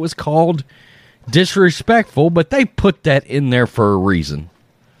because it was called disrespectful, but they put that in there for a reason.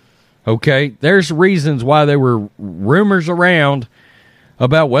 Okay, there's reasons why there were rumors around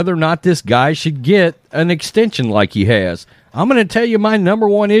about whether or not this guy should get an extension like he has. I'm going to tell you my number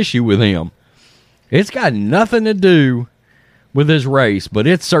one issue with him. It's got nothing to do with his race, but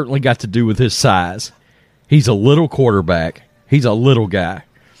it's certainly got to do with his size. He's a little quarterback. He's a little guy.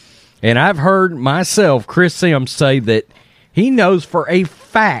 And I've heard myself, Chris Sims, say that he knows for a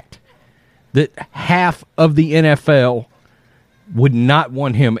fact that half of the NFL would not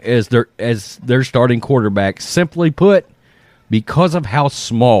want him as their starting quarterback, simply put, because of how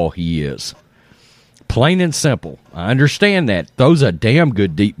small he is. Plain and simple. I understand that. Throws a damn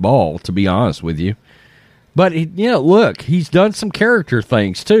good deep ball, to be honest with you. But, look, he's done some character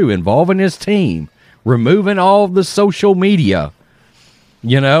things, too, involving his team, removing all of the social media,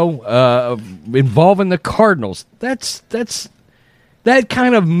 involving the Cardinals. That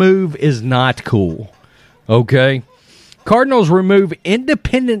kind of move is not cool, okay? Cardinals remove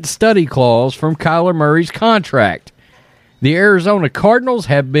independent study clause from Kyler Murray's contract. The Arizona Cardinals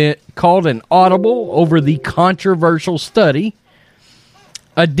have been called an audible over the controversial study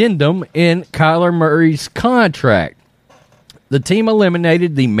addendum in Kyler Murray's contract. The team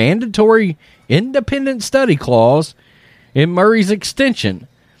eliminated the mandatory independent study clause in Murray's extension.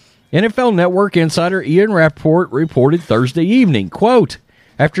 NFL Network insider Ian Rappaport reported Thursday evening, quote,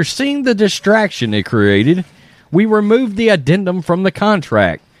 "After seeing the distraction it created, we removed the addendum from the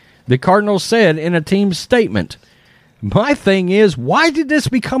contract," the Cardinals said in a team statement. My thing is, why did this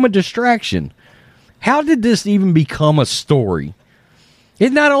become a distraction? How did this even become a story?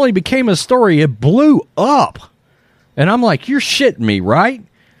 It not only became a story, it blew up. And I'm like, you're shitting me, right?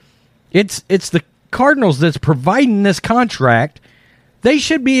 It's the Cardinals that's providing this contract. They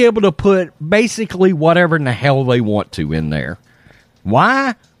should be able to put basically whatever in the hell they want to in there.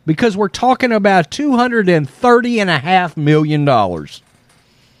 Why? Because we're talking about $230.5 million.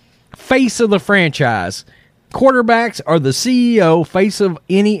 Face of the franchise. Quarterbacks are the CEO, face of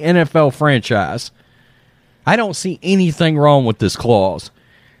any NFL franchise. I don't see anything wrong with this clause.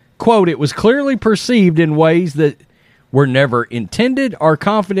 Quote, "It was clearly perceived in ways that were never intended. Our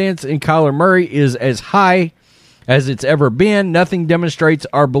confidence in Kyler Murray is as high as it's ever been. Nothing demonstrates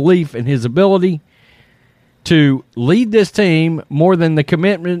our belief in his ability to lead this team more than the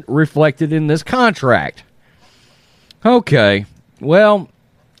commitment reflected in this contract." Okay, well,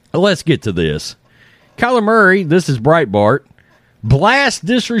 let's get to this. Kyler Murray, this is Breitbart, blasts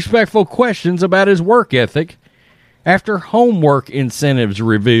disrespectful questions about his work ethic after homework incentives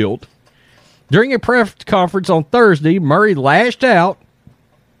revealed. During a press conference on Thursday, Murray lashed out.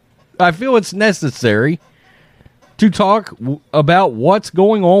 "I feel it's necessary to talk about what's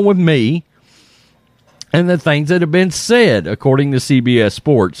going on with me and the things that have been said," according to CBS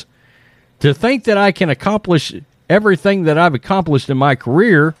Sports. "To think that I can accomplish everything that I've accomplished in my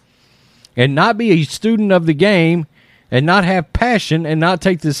career and not be a student of the game and not have passion and not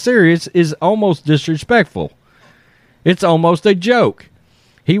take this serious is almost disrespectful. It's almost a joke."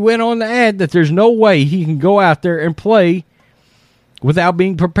 He went on to add that there's no way he can go out there and play without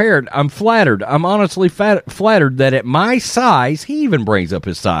being prepared. "I'm flattered. I'm honestly flattered that at my size," he even brings up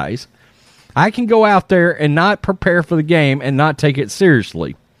his size, "I can go out there and not prepare for the game and not take it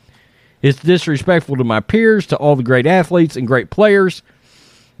seriously. It's disrespectful to my peers, to all the great athletes and great players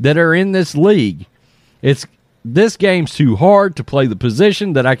that are in this league. This game's too hard to play the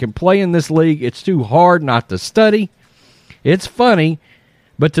position that I can play in this league. It's too hard not to study. It's funny,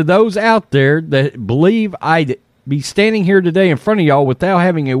 but to those out there that believe I'd be standing here today in front of y'all without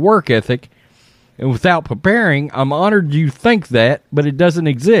having a work ethic and without preparing, I'm honored you think that, but it doesn't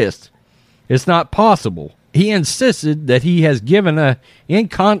exist. It's not possible." He insisted that he has given a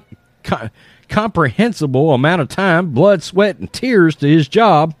comprehensible amount of time, blood, sweat, and tears to his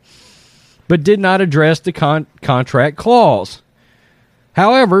job, but did not address the contract clause.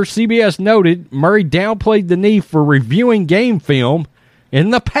 However, CBS noted Murray downplayed the need for reviewing game film in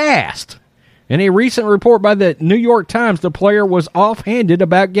the past. In a recent report by the New York Times, the player was offhanded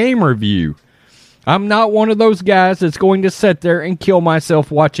about game review. I'm not one of those guys that's going to sit there and kill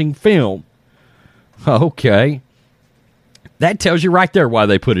myself watching film. Okay. That tells you right there why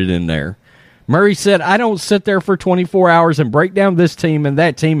they put it in there. Murray said, I don't sit there for 24 hours and break down this team and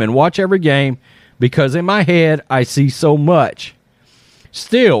that team and watch every game because in my head I see so much.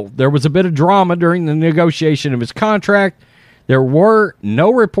 Still, there was a bit of drama during the negotiation of his contract. There were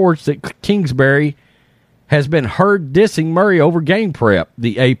no reports that Kingsbury has been heard dissing Murray over game prep,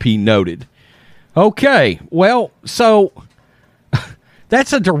 the AP noted. Okay, well, so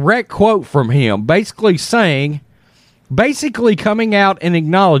that's a direct quote from him, basically coming out and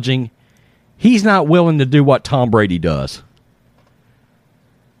acknowledging he's not willing to do what Tom Brady does.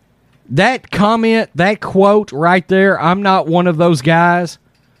 That comment, that quote right there, I'm not one of those guys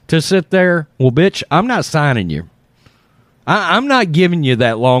to sit there, well, bitch, I'm not signing you. I'm not giving you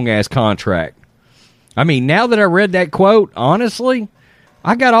that long-ass contract. I mean, now that I read that quote, honestly,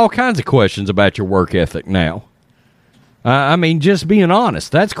 I got all kinds of questions about your work ethic now. I mean, just being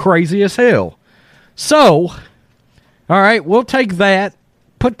honest, that's crazy as hell. So, all right, we'll take that,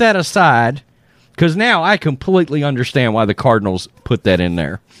 put that aside, because now I completely understand why the Cardinals put that in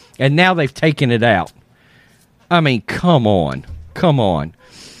there. And now they've taken it out. I mean, come on.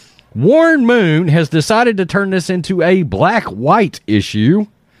 Warren Moon has decided to turn this into a black-white issue.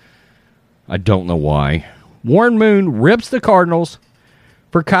 I don't know why. Warren Moon rips the Cardinals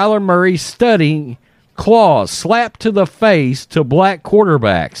for Kyler Murray studying claws slapped to the face to black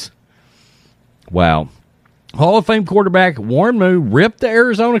quarterbacks. Wow. Hall of Fame quarterback Warren Moon ripped the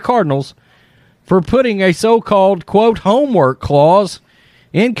Arizona Cardinals for putting a so-called, quote, homework clause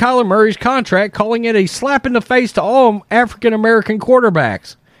in Kyler Murray's contract, calling it a slap in the face to all African-American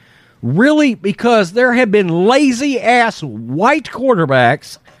quarterbacks. Really? Because there have been lazy-ass white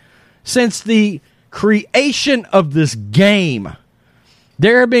quarterbacks since the creation of this game.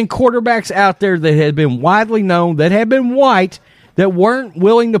 There have been quarterbacks out there that have been widely known, that have been white, that weren't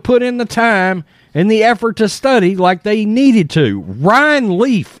willing to put in the time and the effort to study like they needed to. Ryan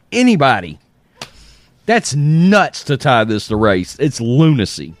Leaf, anybody. That's nuts to tie this to race. It's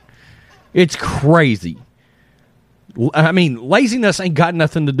lunacy. It's crazy. I mean, laziness ain't got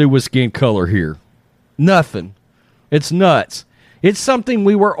nothing to do with skin color here. Nothing. It's nuts. It's something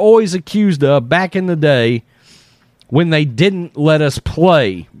we were always accused of back in the day when they didn't let us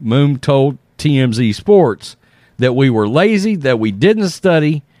play. Moon told TMZ Sports that we were lazy, that we didn't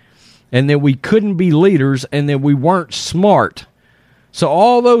study, and that we couldn't be leaders, and that we weren't smart. So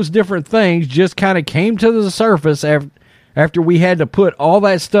all those different things just kind of came to the surface after we had to put all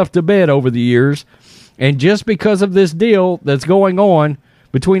that stuff to bed over the years. And just because of this deal that's going on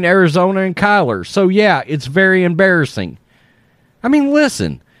between Arizona and Kyler. So, yeah, it's very embarrassing. I mean,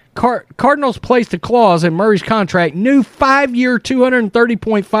 listen. Cardinals placed a clause in Murray's contract, new 5-year,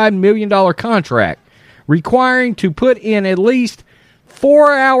 $230.5 million contract, requiring to put in at least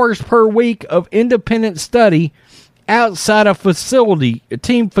 4 hours per week of independent study outside of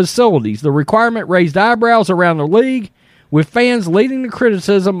team facilities. The requirement raised eyebrows around the league, with fans leading to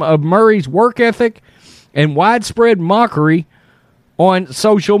criticism of Murray's work ethic and widespread mockery on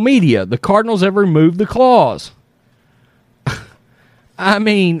social media. The Cardinals have removed the clause. I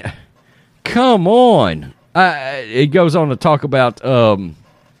mean, come on. It goes on to talk about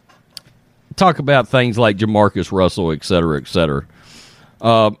things like Jamarcus Russell, et cetera, et cetera.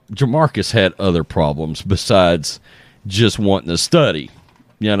 Jamarcus had other problems besides just wanting to study,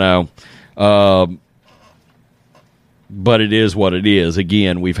 you know. But it is what it is.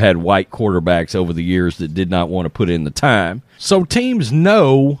 Again, we've had white quarterbacks over the years that did not want to put in the time. So teams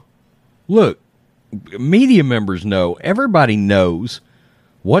know, look, media members know, everybody knows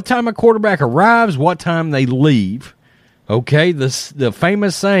what time a quarterback arrives, what time they leave. Okay, the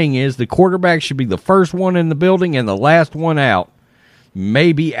famous saying is the quarterback should be the first one in the building and the last one out.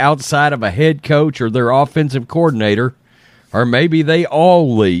 Maybe outside of a head coach or their offensive coordinator, or maybe they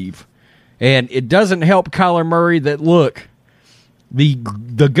all leave. And it doesn't help Kyler Murray that, look, the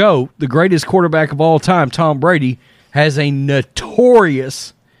GOAT, the greatest quarterback of all time, Tom Brady, has a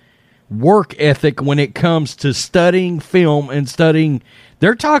notorious work ethic when it comes to studying film and studying.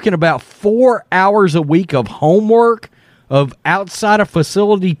 They're talking about 4 hours a week of homework, of outside of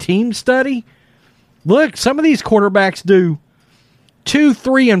facility team study. Look, some of these quarterbacks do 2,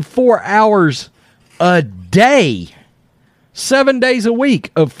 3, and 4 hours a day. 7 days a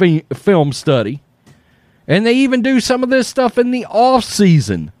week of film study. And they even do some of this stuff in the off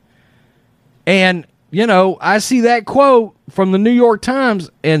season. And, you know, I see that quote from the New York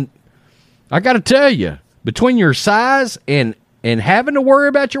Times, and I got to tell you, between your size and having to worry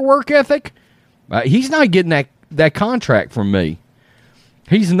about your work ethic, he's not getting that contract from me.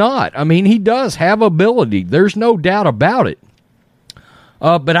 He's not. I mean, he does have ability. There's no doubt about it.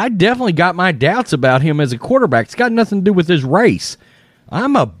 But I definitely got my doubts about him as a quarterback. It's got nothing to do with his race. I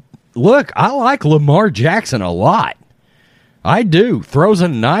like Lamar Jackson a lot. I do. Throws a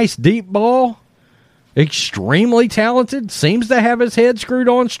nice deep ball. Extremely talented. Seems to have his head screwed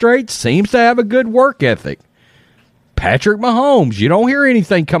on straight. Seems to have a good work ethic. Patrick Mahomes, you don't hear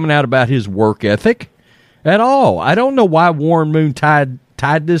anything coming out about his work ethic at all. I don't know why Warren Moon tied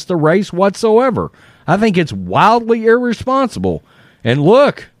this to race whatsoever. I think it's wildly irresponsible. And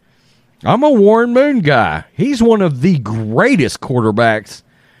look, I'm a Warren Moon guy. He's one of the greatest quarterbacks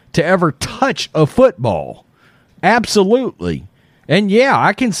to ever touch a football. Absolutely. And yeah,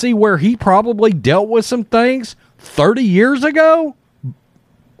 I can see where he probably dealt with some things 30 years ago,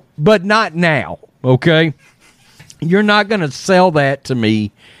 but not now, okay? You're not going to sell that to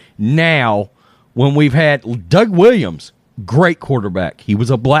me now when we've had Doug Williams, great quarterback. He was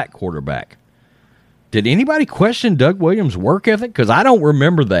a black quarterback. Did anybody question Doug Williams' work ethic? Because I don't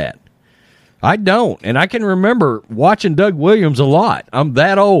remember that. I don't. And I can remember watching Doug Williams a lot. I'm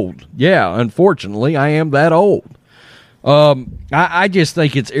that old. Yeah, unfortunately, I am that old. I just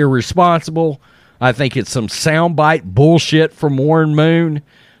think it's irresponsible. I think it's some soundbite bullshit from Warren Moon.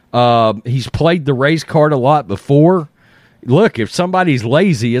 He's played the race card a lot before. Look, if somebody's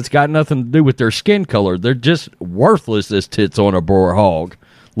lazy, it's got nothing to do with their skin color. They're just worthless as tits on a boar hog.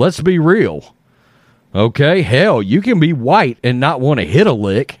 Let's be real. Okay, hell, you can be white and not want to hit a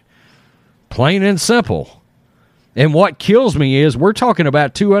lick. Plain and simple. And what kills me is we're talking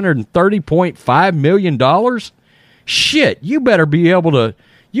about $230.5 million. Shit, you better be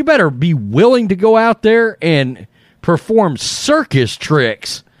willing to go out there and perform circus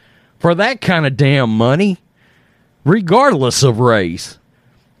tricks for that kind of damn money, regardless of race.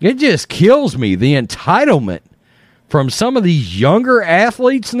 It just kills me, the entitlement from some of these younger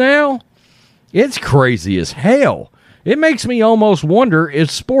athletes now. It's crazy as hell. It makes me almost wonder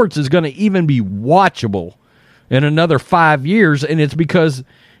if sports is going to even be watchable in another 5 years, and it's because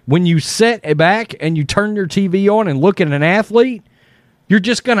when you sit back and you turn your TV on and look at an athlete, you're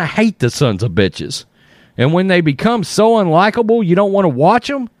just going to hate the sons of bitches. And when they become so unlikable you don't want to watch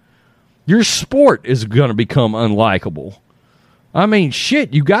them, your sport is going to become unlikable. I mean,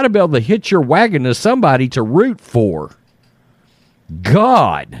 shit, you got to be able to hitch your wagon to somebody to root for.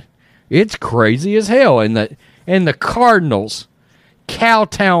 God, it's crazy as hell. And the Cardinals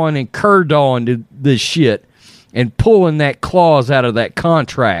kowtowing and curdawing to this shit and pulling that clause out of that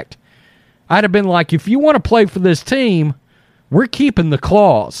contract. I'd have been like, if you want to play for this team, we're keeping the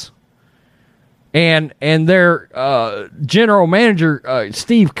clause. And their general manager,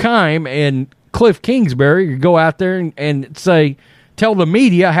 Steve Keim, and Cliff Kingsbury could go out there and say, tell the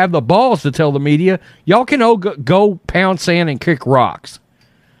media, have the balls to tell the media, y'all can all go pound sand and kick rocks.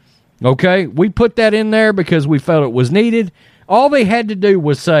 Okay? We put that in there because we felt it was needed. All they had to do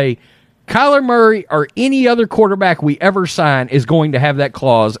was say, Kyler Murray or any other quarterback we ever sign is going to have that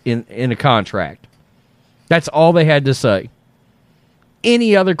clause in a contract. That's all they had to say.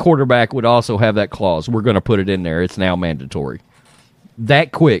 Any other quarterback would also have that clause. We're going to put it in there. It's now mandatory.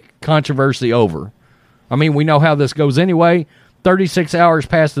 That quick. Controversy over. I mean, we know how this goes anyway. 36 hours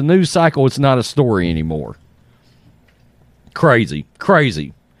past the news cycle, it's not a story anymore. Crazy.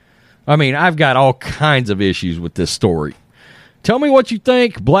 Crazy. I mean, I've got all kinds of issues with this story. Tell me what you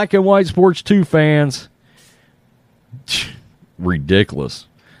think, Black and White Sports 2 fans. Ridiculous.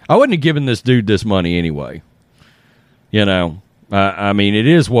 I wouldn't have given this dude this money anyway. You know, I mean, it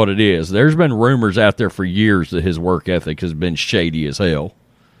is what it is. There's been rumors out there for years that his work ethic has been shady as hell.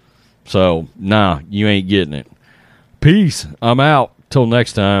 So, nah, you ain't getting it. Peace. I'm out. Till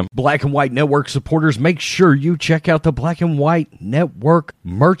next time. Black and White Network supporters, make sure you check out the Black and White Network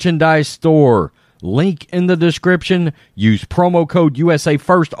merchandise store. Link in the description. Use promo code USA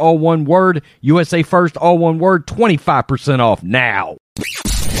First, all one word. USA First, all one word. 25% off now.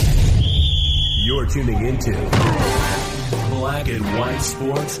 You're tuning into Black and White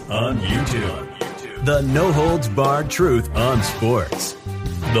Sports on YouTube. The no-holds-barred truth on sports.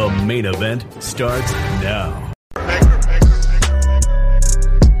 The main event starts now.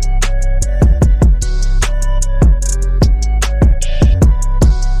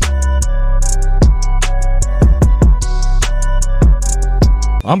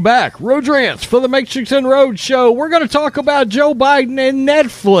 I'm back. Road Rants for the Matrix and Road Show. We're going to talk about Joe Biden and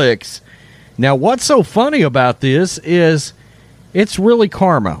Netflix. Now, what's so funny about this is it's really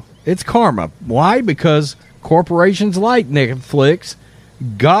karma. It's karma. Why? Because corporations like Netflix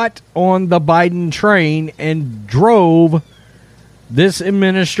got on the Biden train and drove this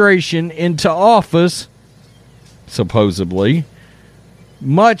administration into office, supposedly,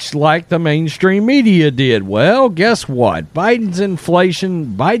 much like the mainstream media did. Well, guess what? Biden's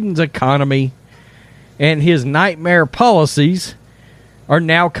inflation, Biden's economy, and his nightmare policies are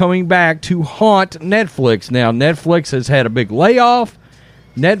now coming back to haunt Netflix. Now, Netflix has had a big layoff.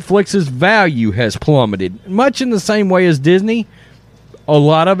 Netflix's value has plummeted, much in the same way as Disney. A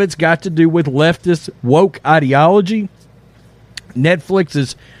lot of it's got to do with leftist woke ideology. Netflix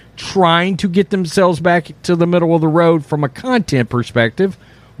is trying to get themselves back to the middle of the road from a content perspective.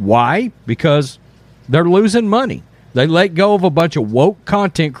 Why? Because they're losing money. They let go of a bunch of woke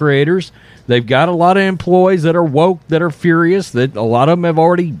content creators. They've got a lot of employees that are woke, that are furious, that a lot of them have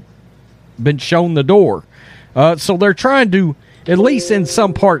already been shown the door. So they're trying to, at least in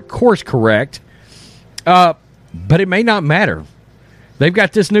some part, course correct. But it may not matter. They've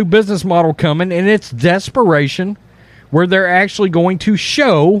got this new business model coming, and it's desperation, where they're actually going to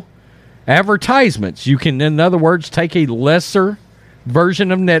show advertisements. You can, in other words, take a lesser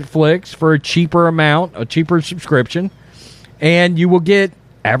version of Netflix for a cheaper amount, a cheaper subscription, and you will get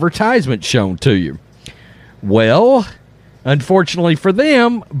advertisements shown to you. Well, unfortunately for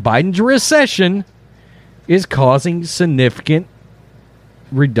them, Biden's recession is causing significant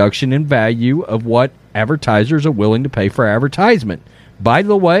reduction in value of what advertisers are willing to pay for advertisement. By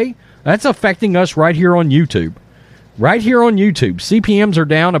the way, that's affecting us right here on YouTube. Right here on YouTube, CPMs are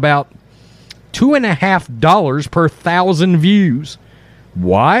down about $2.50 per 1,000 views.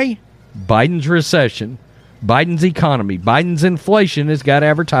 Why? Biden's recession, Biden's economy, Biden's inflation has got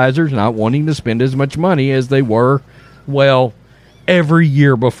advertisers not wanting to spend as much money as they were, well, every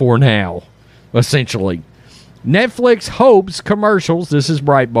year before now, essentially. Netflix hopes commercials, this is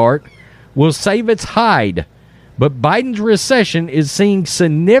Breitbart, will save its hide, but Biden's recession is seeing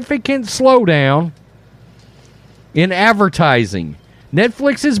significant slowdown in advertising.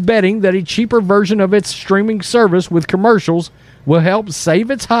 Netflix is betting that a cheaper version of its streaming service with commercials will help save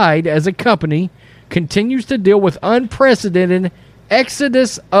its hide as a company continues to deal with unprecedented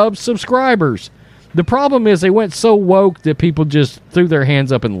exodus of subscribers. The problem is they went so woke that people just threw their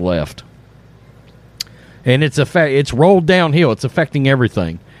hands up and left. And it's rolled downhill. It's affecting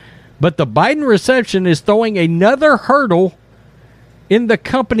everything. But the Biden reception is throwing another hurdle in the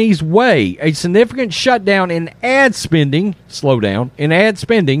company's way, a significant shutdown in ad spending, slowdown in ad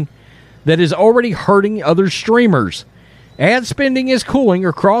spending that is already hurting other streamers. Ad spending is cooling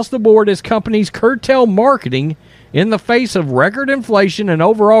across the board as companies curtail marketing in the face of record inflation and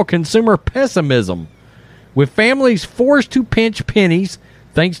overall consumer pessimism. With families forced to pinch pennies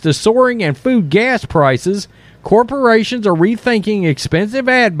thanks to soaring and food gas prices, corporations are rethinking expensive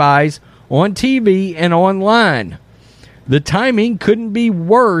ad buys on TV and online. The timing couldn't be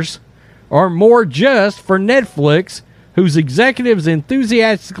worse or more just for Netflix, whose executives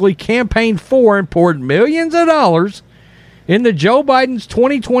enthusiastically campaigned for and poured millions of dollars into Joe Biden's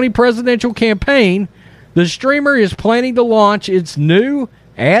 2020 presidential campaign. The streamer is planning to launch its new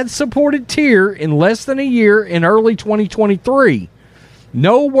ad-supported tier in less than a year in early 2023.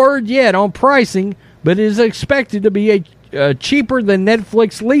 No word yet on pricing, but it is expected to be a cheaper than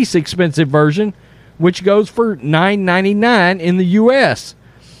Netflix least expensive version, which goes for $9.99 in the U.S.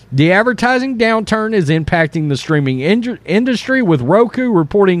 The advertising downturn is impacting the streaming industry, with Roku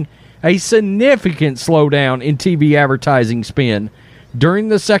reporting a significant slowdown in TV advertising spend during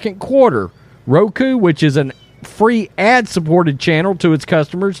the second quarter. Roku, which is a free ad-supported channel to its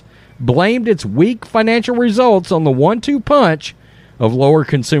customers, blamed its weak financial results on the 1-2 punch of lower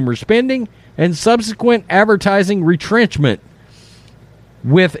consumer spending and subsequent advertising retrenchment.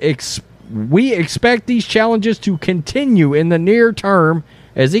 We expect these challenges to continue in the near term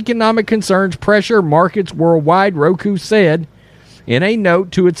as economic concerns pressure markets worldwide, Roku said in a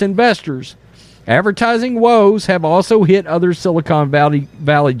note to its investors. Advertising woes have also hit other Silicon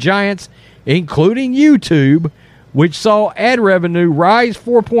Valley giants, including YouTube, which saw ad revenue rise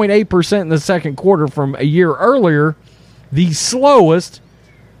 4.8% in the second quarter from a year earlier, the slowest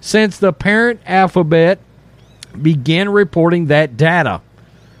since the parent Alphabet began reporting that data.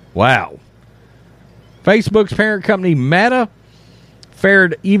 Wow. Facebook's parent company Meta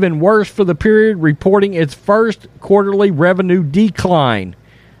fared even worse for the period, reporting its first quarterly revenue decline.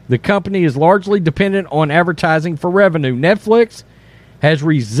 The company is largely dependent on advertising for revenue. Netflix has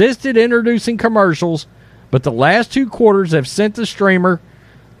resisted introducing commercials, but the last 2 quarters have sent the streamer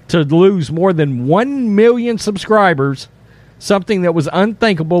to lose more than 1 million subscribers, something that was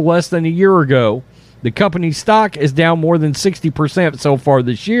unthinkable less than a year ago. The company's stock is down more than 60% so far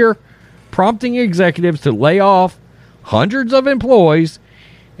this year, prompting executives to lay off hundreds of employees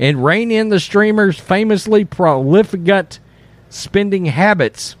and rein in the streamer's famously prolific spending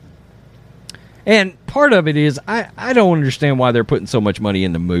habits. And part of it is I don't understand why they're putting so much money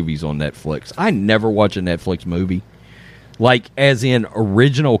into movies on Netflix. I never watch a Netflix movie, like as in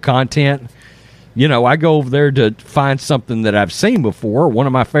original content. You know, I go over there to find something that I've seen before, one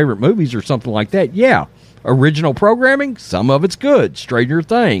of my favorite movies or something like that. Yeah, original programming, some of it's good. Stranger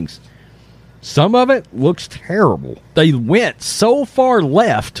Things. Some of it looks terrible. They went so far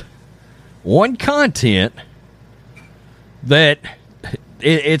left on content that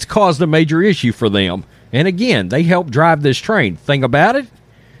it's caused a major issue for them. And again, they helped drive this train. Thing about it,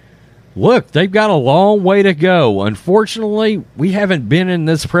 look, they've got a long way to go. Unfortunately, we haven't been in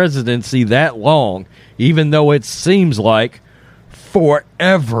this presidency that long, even though it seems like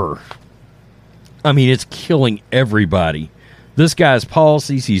forever. I mean, it's killing everybody. This guy's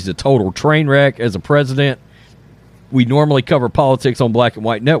policies, he's a total train wreck as a president. We normally cover politics on Black and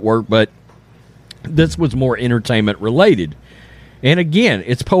White Network, but this was more entertainment related. And again,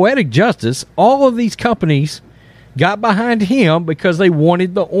 it's poetic justice. All of these companies got behind him because they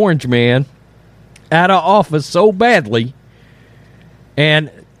wanted the orange man out of office so badly.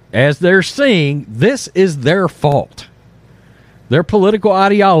 And as they're seeing, this is their fault. Their political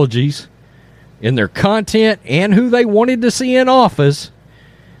ideologies and their content and who they wanted to see in office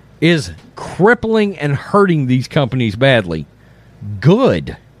is crippling and hurting these companies badly.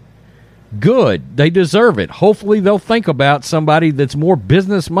 Good. They deserve it. Hopefully they'll think about somebody that's more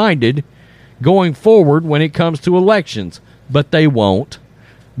business-minded going forward when it comes to elections. But they won't,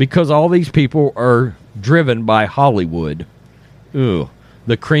 because all these people are driven by Hollywood. Ugh.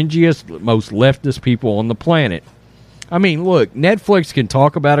 The cringiest, most leftist people on the planet. I mean, look, Netflix can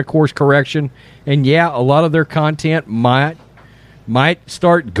talk about a course correction, and yeah, a lot of their content might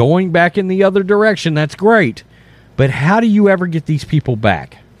start going back in the other direction. That's great. But how do you ever get these people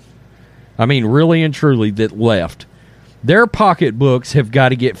back? I mean, really and truly, that left. Their pocketbooks have got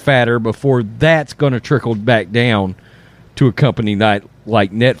to get fatter before that's going to trickle back down to a company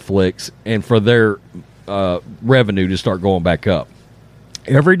like Netflix and for their revenue to start going back up.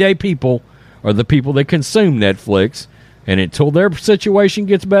 Everyday people are the people that consume Netflix, and until their situation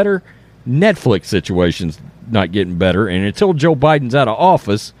gets better, Netflix situation's not getting better, and until Joe Biden's out of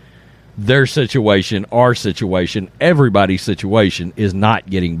office, their situation, our situation, everybody's situation is not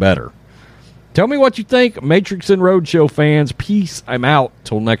getting better. Tell me what you think, Matrix and Roadshow fans. Peace. I'm out.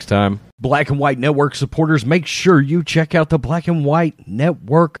 Till next time. Black and White Network supporters, make sure you check out the Black and White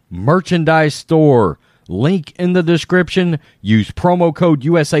Network merchandise store. Link in the description. Use promo code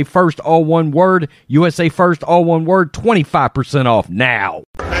USA First, all one word. USA First, all one word. 25% off now.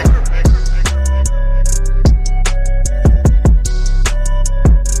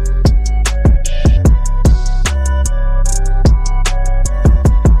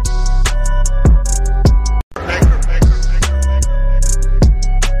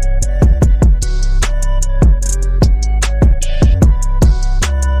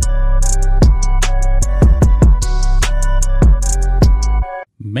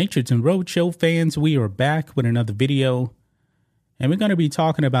 Matrix and Roadshow fans, we are back with another video, and we're going to be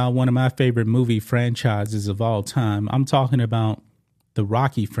talking about one of my favorite movie franchises of all time. I'm talking about the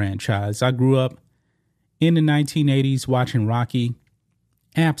Rocky franchise. I grew up in the 1980s watching Rocky.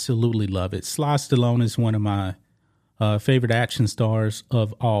 Absolutely love it. Sly Stallone is one of my favorite action stars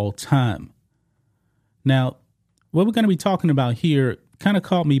of all time. Now, what we're going to be talking about here kind of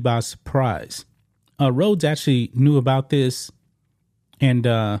caught me by surprise. Rhodes actually knew about this. And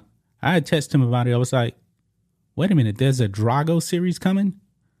I had texted him about it. I was like, wait a minute, there's a Drago series coming?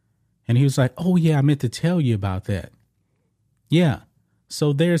 And he was like, oh, yeah, I meant to tell you about that. Yeah,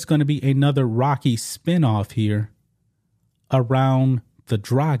 so there's going to be another Rocky spinoff here around the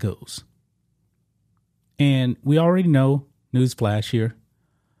Dragos. And we already know, newsflash here,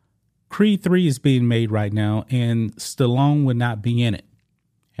 Creed 3 is being made right now, and Stallone would not be in it.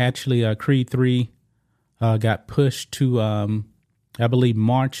 Actually, Creed 3 got pushed to... I believe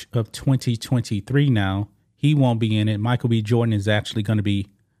March of 2023 now. He won't be in it. Michael B. Jordan is actually going to be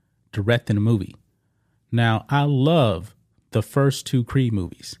directing the movie. Now, I love the first two Creed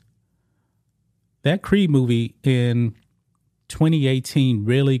movies. That Creed movie in 2018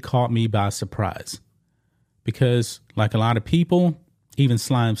 really caught me by surprise. Because, like a lot of people, even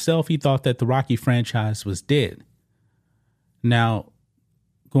Sly himself, he thought that the Rocky franchise was dead. Now,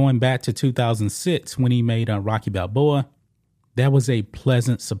 going back to 2006 when he made Rocky Balboa, that was a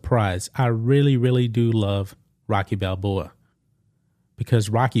pleasant surprise. I really, really do love Rocky Balboa because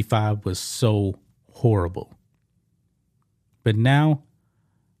Rocky V was so horrible. But now,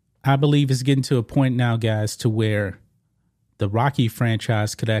 I believe it's getting to a point now, guys, to where the Rocky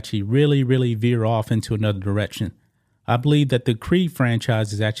franchise could actually really, really veer off into another direction. I believe that the Creed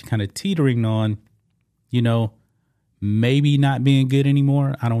franchise is actually kind of teetering on, maybe not being good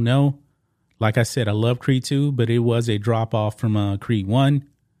anymore. I don't know. Like I said, I love Creed 2, but it was a drop off from Creed 1.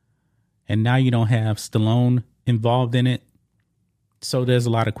 And now you don't have Stallone involved in it. So there's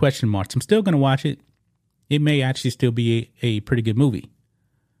a lot of question marks. I'm still going to watch it. It may actually still be a pretty good movie.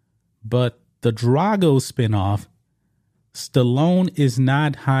 But the Drago spinoff, Stallone is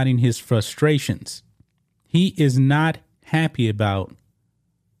not hiding his frustrations. He is not happy about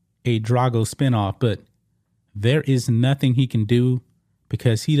a Drago spinoff, but there is nothing he can do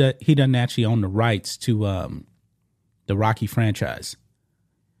because he doesn't actually own the rights to the Rocky franchise.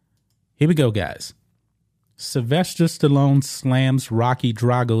 Here we go, guys. Sylvester Stallone slams Rocky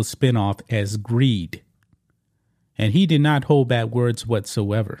Drago spinoff as greed. And he did not hold back words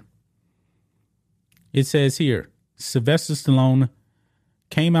whatsoever. It says here, Sylvester Stallone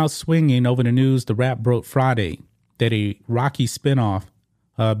came out swinging over the news the rap broke Friday that a Rocky spinoff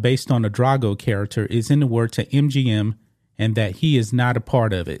based on a Drago character is in the works at MGM and that he is not a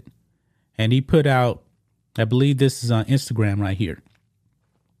part of it. And he put out, I believe this is on Instagram right here.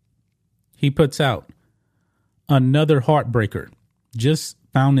 He puts out, another heartbreaker. Just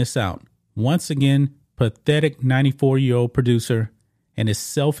found this out. Once again, pathetic 94-year-old producer and his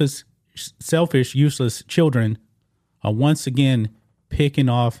selfish, useless children are once again picking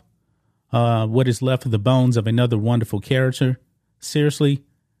off what is left of the bones of another wonderful character. Seriously,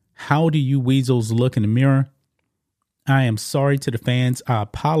 how do you weasels look in the mirror? I am sorry to the fans. I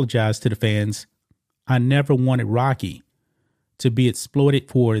apologize to the fans. I never wanted Rocky to be exploited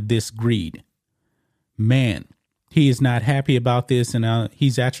for this greed. Man, he is not happy about this. And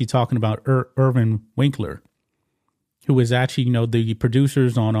he's actually talking about Irvin Winkler, who is actually, the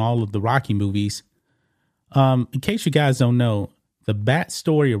producers on all of the Rocky movies. In case you guys don't know, the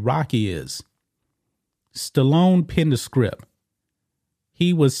backstory of Rocky is Stallone penned the script.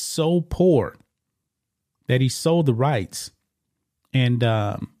 He was so poor that he sold the rights. And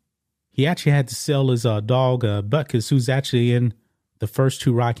he actually had to sell his dog, Butkus, who's actually in the first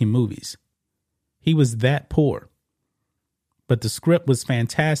two Rocky movies. He was that poor. But the script was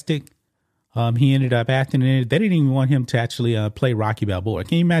fantastic. He ended up acting in it. They didn't even want him to actually play Rocky Balboa.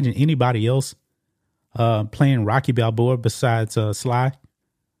 Can you imagine anybody else playing Rocky Balboa besides Sly?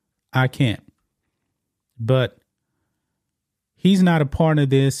 I can't. But he's not a part of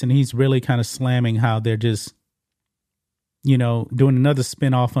this, and he's really kind of slamming how they're just, doing another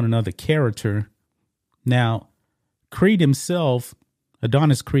spinoff on another character. Now, Creed himself,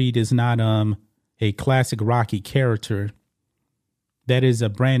 Adonis Creed, is not a classic Rocky character. That is a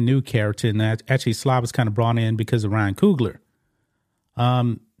brand new character, and that actually Sly was kind of brought in because of Ryan Coogler.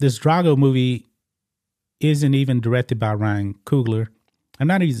 This Drago movie isn't even directed by Ryan Coogler. I'm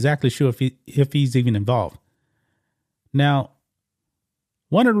not exactly sure if he's even involved. Now,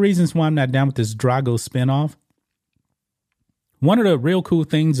 one of the reasons why I'm not down with this Drago spinoff, one of the real cool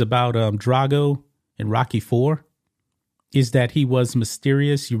things about Drago in Rocky IV is that he was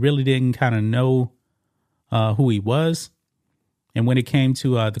mysterious. You really didn't kind of know who he was. And when it came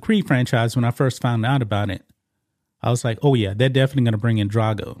to the Creed franchise, when I first found out about it, I was like, oh yeah, they're definitely going to bring in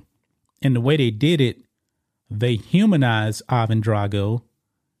Drago. And the way they did it, they humanized Ivan Drago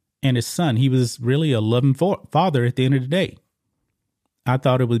and his son. He was really a loving father at the end of the day. I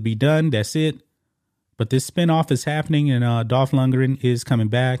thought it would be done. That's it. But this spinoff is happening, and Dolph Lundgren is coming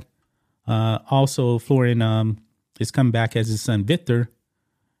back. Also, Florian is coming back as his son, Victor.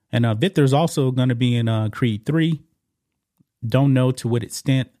 And Victor is also going to be in Creed 3. Don't know to what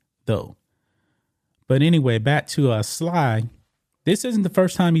extent, though. But anyway, back to Sly. This isn't the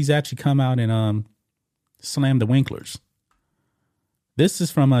first time he's actually come out and slammed the Winklers. This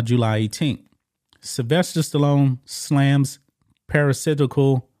is from July 18th. Sylvester Stallone slams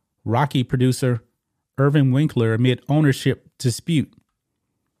parasitical Rocky producer Irvin Winkler amid ownership dispute.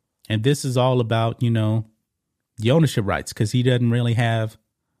 And this is all about, the ownership rights, because he doesn't really have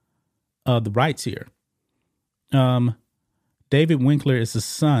the rights here. David Winkler is the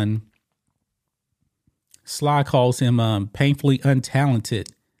son. Sly calls him painfully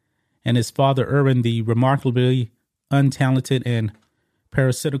untalented, and his father, Irvin, the remarkably untalented and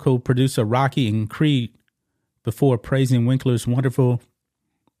parasitical producer Rocky and Creed, before praising Winkler's wonderful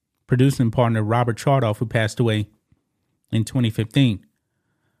producing partner, Robert Chardoff, who passed away in 2015.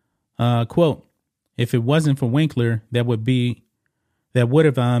 Quote, if it wasn't for Winkler, there would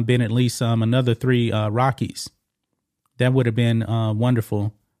have been at least another 3 Rockies. That would have been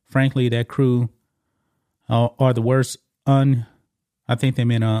wonderful. Frankly, that crew are the worst I think they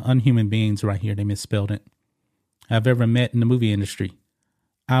meant unhuman beings right here. They misspelled it. I've ever met in the movie industry.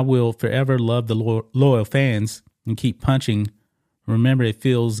 I will forever love the loyal fans and keep punching, remember it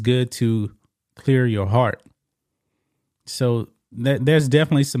feels good to clear your heart. So there's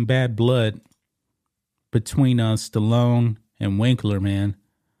definitely some bad blood between Stallone and Winkler, man.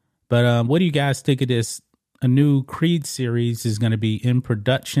 But what do you guys think of this? A new Creed series is going to be in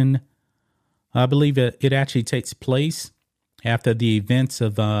production. I believe it actually takes place after the events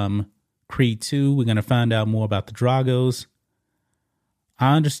of Creed 2. We're going to find out more about the Dragos.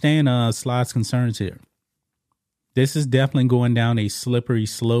 I understand Sly's concerns here. This is definitely going down a slippery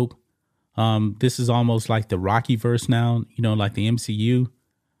slope. This is almost like the Rocky verse now, like the MCU.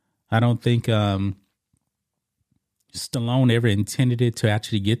 I don't think Stallone ever intended it to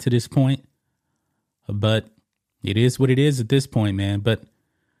actually get to this point. But it is what it is at this point, man. But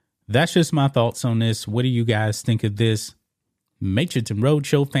that's just my thoughts on this. What do you guys think of this? Matrix and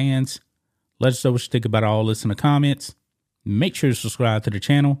Roadshow fans, let us know what you think about all this in the comments. Make sure to subscribe to the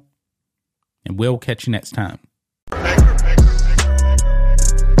channel, and we'll catch you next time.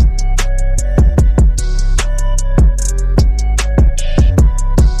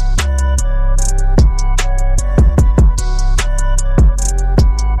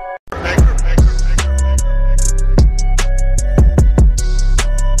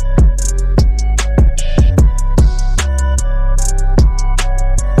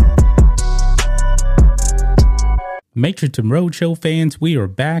 Matrix and Roadshow fans, we are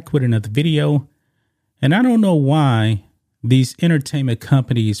back with another video, and I don't know why these entertainment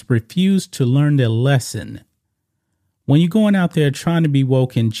companies refuse to learn their lesson. When you're going out there trying to be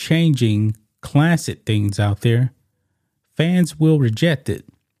woke and changing classic things out there, fans will reject it.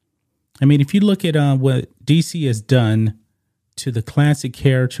 I mean, if you look at what DC has done to the classic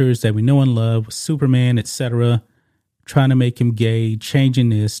characters that we know and love, Superman, etc., trying to make him gay, changing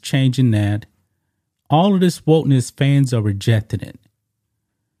this, changing that, all of this wokeness, fans are rejecting it.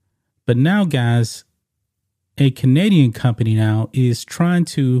 But now, guys, a Canadian company now is trying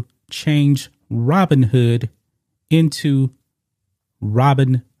to change Robin Hood into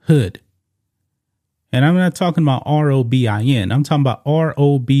Robin Hood. And I'm not talking about R-O-B-I-N. I'm talking about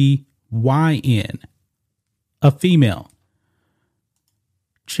R-O-B-Y-N, a female.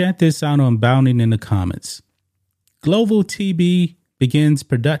 Check this out on Bounding in the comments. Global TV begins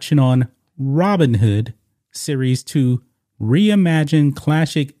production on Robin Hood series to reimagine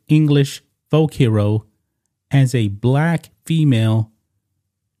classic English folk hero as a black female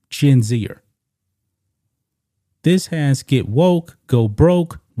Gen Zer. This has get woke, go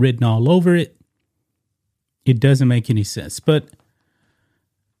broke written all over it. It doesn't make any sense. But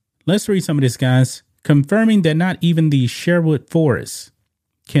let's read some of this, guys. Confirming that not even the Sherwood Forest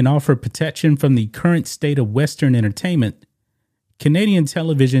can offer protection from the current state of Western entertainment, Canadian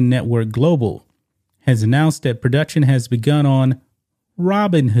television network Global has announced that production has begun on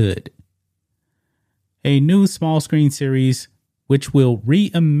Robin Hood, a new small screen series which will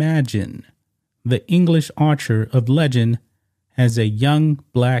reimagine the English archer of legend as a young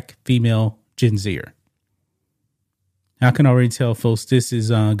black female Gen Zer. I can already tell, folks, this is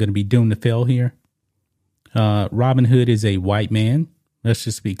going to be doomed to fail here. Robin Hood is a white man. Let's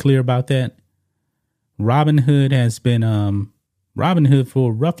just be clear about that. Robin Hood has been Robin Hood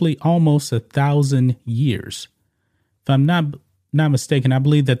for roughly almost 1,000 years. If I'm not mistaken, I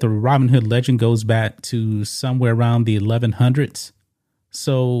believe that the Robin Hood legend goes back to somewhere around the 1100s.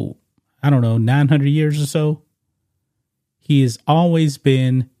 So, I don't know, 900 years or so. He has always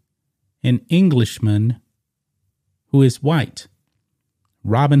been an Englishman who is white.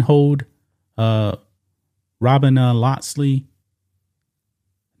 Robin Hood, Robin Locksley.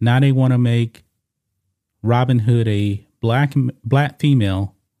 Now they want to make Robin Hood a black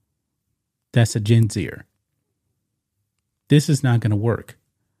female that's a Gen Zer. This is not going to work.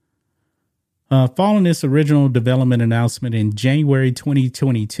 Following this original development announcement in January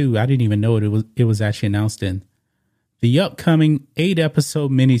 2022, I didn't even know it was actually announced in. The upcoming 8-episode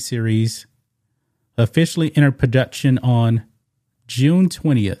miniseries officially entered production on June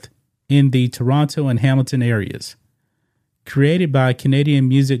 20th in the Toronto and Hamilton areas. Created by Canadian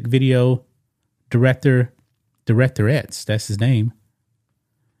music video directorette, that's his name,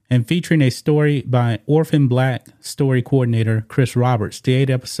 and featuring a story by Orphan Black story coordinator Chris Roberts. The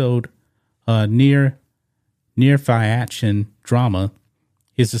 8-episode near-fi action drama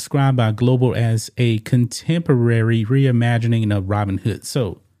is described by Global as a contemporary reimagining of Robin Hood.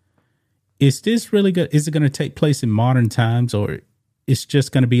 So, is this really good? Is it going to take place in modern times, or it's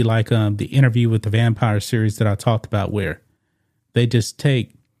just going to be like the Interview with the Vampire series that I talked about, where they just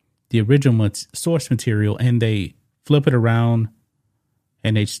take the original source material and they flip it around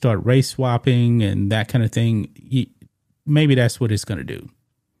and they start race swapping and that kind of thing? Maybe that's what it's going to do.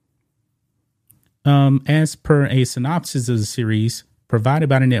 As per a synopsis of the series provided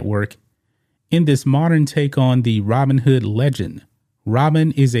by the network, in this modern take on the Robin Hood legend,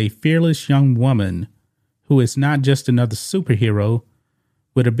 Robin is a fearless young woman who is not just another superhero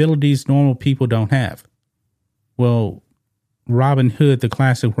with abilities normal people don't have. Well, Robin Hood, the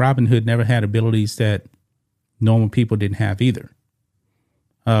classic Robin Hood, never had abilities that normal people didn't have either.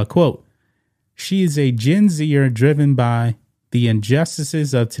 Quote, she is a Gen Zer driven by the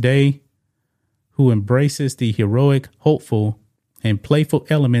injustices of today who embraces the heroic, hopeful, and playful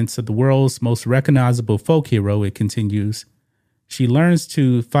elements of the world's most recognizable folk hero, it continues. She learns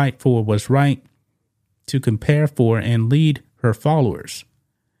to fight for what's right, to compare for and lead her followers.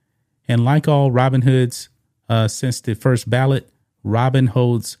 And like all Robin Hoods since the first ballot, Robin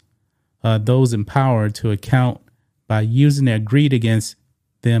holds those in power to account by using their greed against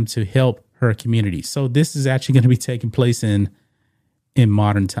them to help her community. So this is actually going to be taking place in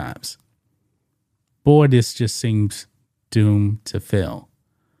modern times. Boy, this just seems doomed to fail.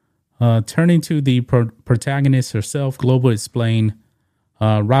 Turning to the protagonist herself, Global explained,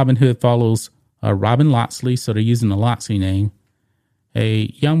 Robin Hood follows Robin Loxley, so they're using the Loxley name,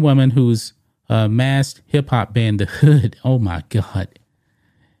 a young woman whose masked hip-hop band, The Hood, oh my God,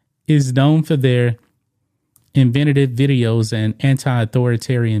 is known for their inventive videos and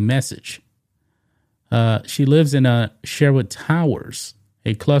anti-authoritarian message. She lives in Sherwood Towers,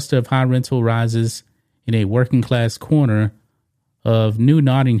 a cluster of high rental rises in a working-class corner of New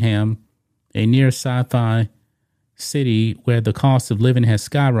Nottingham, a near sci-fi city where the cost of living has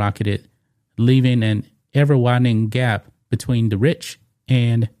skyrocketed, leaving an ever-widening gap between the rich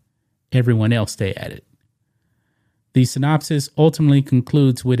and everyone else, they added. The synopsis ultimately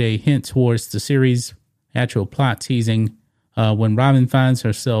concludes with a hint towards the series' actual plot, teasing when Robin finds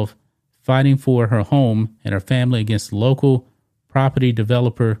herself fighting for her home and her family against local property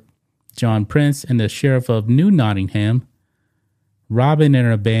developer John Prince and the sheriff of New Nottingham. Robin and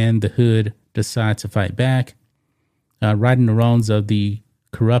her band, The Hood, decide to fight back, righting the wrongs of the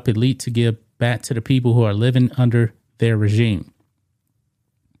corrupt elite to give back to the people who are living under their regime.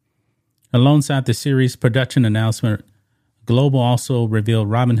 Alongside the series' production announcement, Global also revealed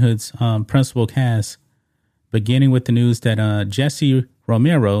Robin Hood's principal cast, beginning with the news that Jesse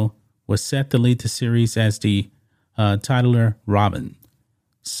Romero was set to lead the series as the titular Robin.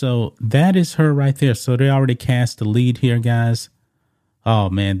 So that is her right there. So they already cast the lead here, guys. Oh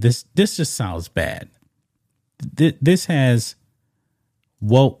man, this just sounds bad. This has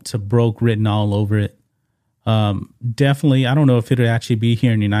woke to broke written all over it. Definitely, I don't know if it'll actually be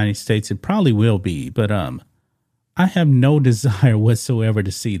here in the United States. It probably will be, but I have no desire whatsoever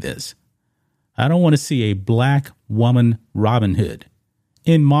to see this. I don't want to see a black woman Robin Hood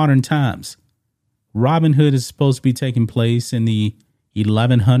in modern times. Robin Hood is supposed to be taking place in the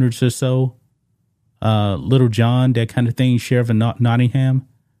 1100s or so. Little John, that kind of thing, Sheriff of Nottingham.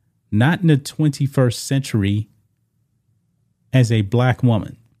 Not in the 21st century as a black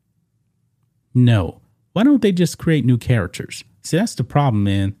woman. No. Why don't they just create new characters? See, that's the problem,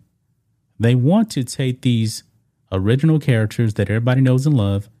 man. They want to take these original characters that everybody knows and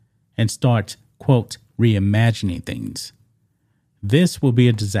love and start, quote, reimagining things. This will be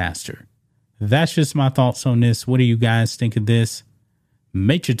a disaster. That's just my thoughts on this. What do you guys think of this?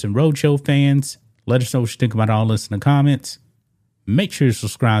 Matrix and Roadshow fans, let us know what you think about all this in the comments. Make sure you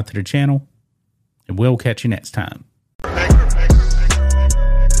subscribe to the channel, and we'll catch you next time.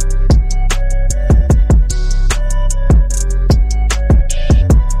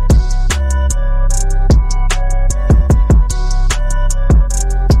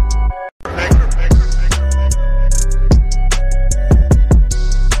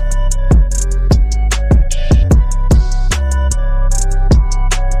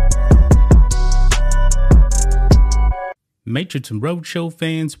 Matrix and Roadshow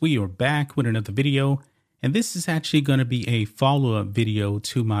fans, we are back with another video, and this is actually going to be a follow-up video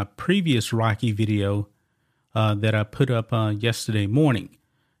to my previous Rocky video that I put up yesterday morning.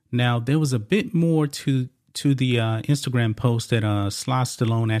 Now, there was a bit more to the Instagram post that Sly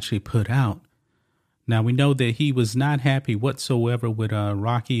Stallone actually put out. Now, we know that he was not happy whatsoever with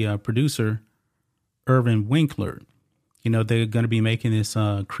Rocky producer Irvin Winkler. You know, they're going to be making this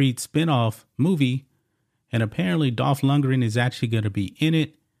Creed spinoff movie. And apparently Dolph Lundgren is actually going to be in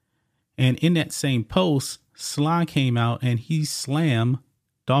it. And in that same post, Sly came out and he slammed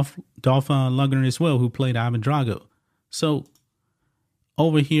Dolph Lundgren as well, who played Ivan Drago. So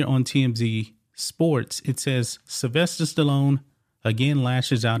over here on TMZ Sports, it says Sylvester Stallone again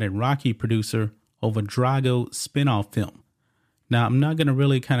lashes out at Rocky producer over Drago spinoff film. Now, I'm not going to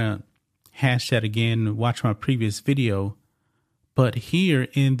really kind of hash that again, watch my previous video. But here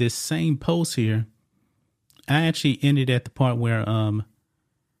in this same post here, I actually ended at the part where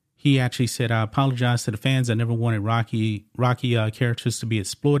he actually said, "I apologize to the fans. I never wanted Rocky characters to be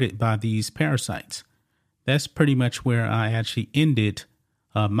exploited by these parasites." That's pretty much where I actually ended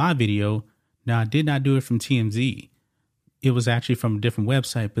my video. Now, I did not do it from TMZ. It was actually from a different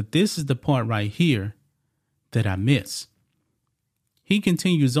website, but this is the part right here that I miss. He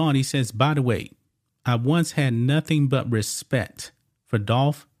continues on. He says, "By the way, I once had nothing but respect for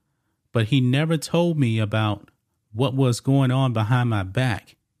Dolph, but he never told me about what was going on behind my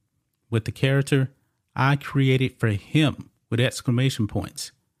back with the character I created for him," with exclamation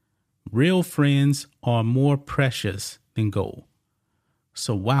points. "Real friends are more precious than gold."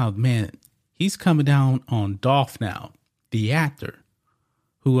 So, wow, man, he's coming down on Dolph now, the actor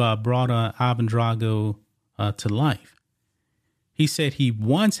who brought Ivan Drago to life. He said he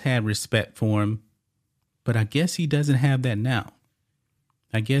once had respect for him, but I guess he doesn't have that now.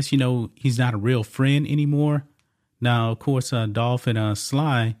 I guess, he's not a real friend anymore. Now, of course, Dolph and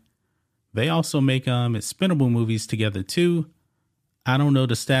Sly, they also make Expendable movies together too. I don't know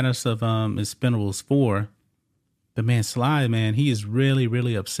the status of Expendables 4, but man, Sly, man, he is really,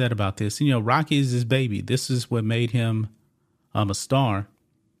 really upset about this. Rocky is his baby. This is what made him a star.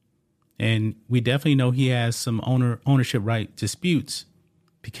 And we definitely know he has some ownership right disputes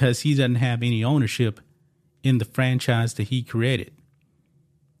because he doesn't have any ownership in the franchise that he created.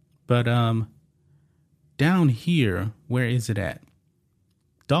 But down here, where is it at?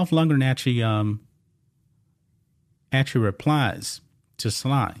 Dolph Lundgren actually replies to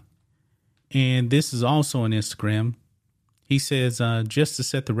Sly. And this is also on Instagram. He says, "Just to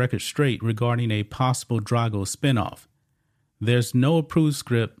set the record straight regarding a possible Drago spinoff, there's no approved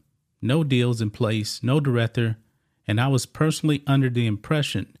script, no deals in place, no director, and I was personally under the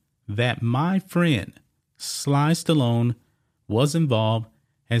impression that my friend Sly Stallone was involved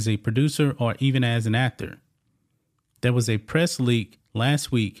as a producer or even as an actor. There was a press leak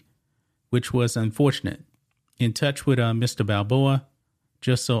last week, which was unfortunate. In touch with Mr. Balboa,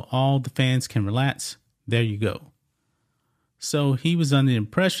 just so all the fans can relax. There you go." So he was under the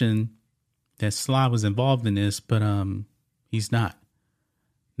impression that Sly was involved in this, but he's not.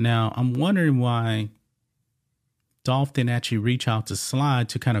 Now, I'm wondering why Dolph didn't actually reach out to Sly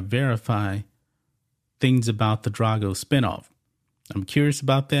to kind of verify things about the Drago spinoff. I'm curious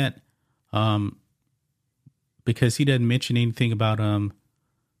about that because he doesn't mention anything about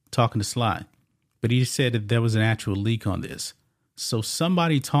talking to Sly, but he said that there was an actual leak on this. So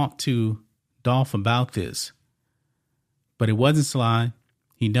somebody talked to Dolph about this, but it wasn't Sly.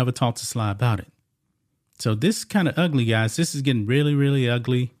 He never talked to Sly about it. So this is kind of ugly, guys. This is getting really, really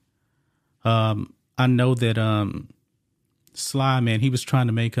ugly. I know that Sly, man, he was trying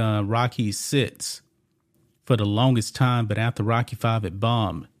to make Rocky 6 for the longest time, but after Rocky 5 it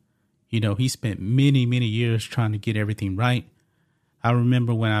bombed. He spent many, many years trying to get everything right. I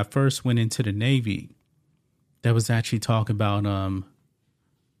remember when I first went into the Navy, there was actually talk about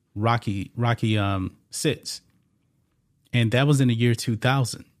Rocky 6, and that was in the year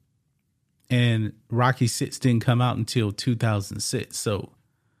 2000. And Rocky 6 didn't come out until 2006. So,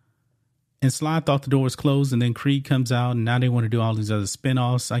 and Sly thought the door was closed, and then Creed comes out, and now they want to do all these other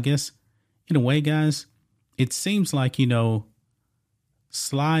spinoffs. I guess, in a way, guys, it seems like,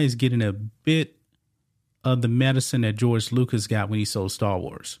 Sly is getting a bit of the medicine that George Lucas got when he sold Star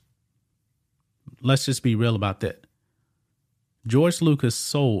Wars. Let's just be real about that. George Lucas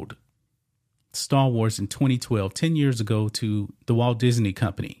sold Star Wars in 2012, 10 years ago, to the Walt Disney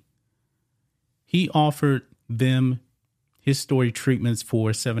Company. He offered them his story treatments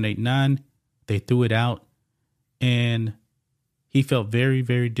for 7, 8, 9. They threw it out, and he felt very,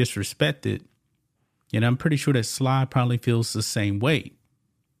 very disrespected. And I'm pretty sure that Sly probably feels the same way.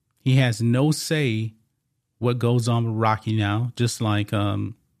 He has no say what goes on with Rocky now, just like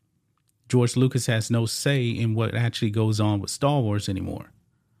George Lucas has no say in what actually goes on with Star Wars anymore.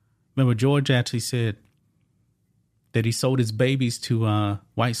 Remember, George actually said that he sold his babies to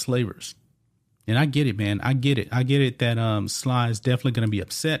white slavers. And I get it, man. I get it. I get it that Sly is definitely going to be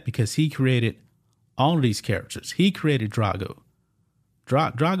upset because he created all of these characters. He created Drago.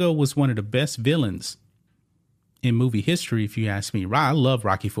 Drago was one of the best villains in movie history, if you ask me. I love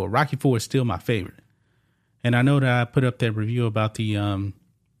Rocky IV. Rocky IV is still my favorite. And I know that I put up that review about the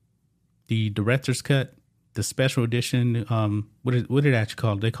director's cut, the special edition. What did it actually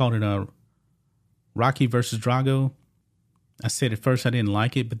call it? They called it Rocky versus Drago. I said at first I didn't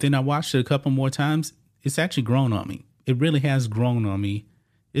like it, but then I watched it a couple more times. It's actually grown on me. It really has grown on me.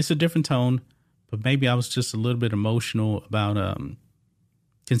 It's a different tone, but maybe I was just a little bit emotional about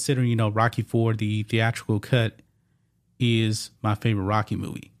considering, Rocky IV, the theatrical cut, is my favorite Rocky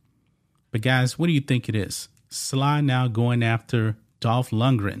movie. But guys, what do you think it is? Sly now going after Dolph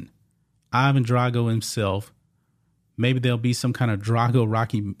Lundgren, Ivan Drago himself. Maybe there'll be some kind of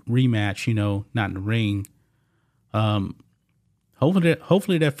Drago-Rocky rematch, not in the ring.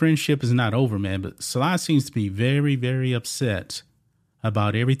 Hopefully that friendship is not over, man. But Sly seems to be very, very upset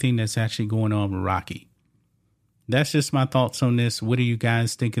about everything that's actually going on with Rocky. That's just my thoughts on this. What do you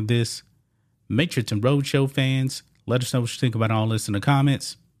guys think of this? Matrix and Roadshow fans, let us know what you think about all this in the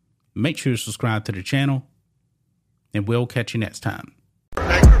comments. Make sure to subscribe to the channel, and we'll catch you next time.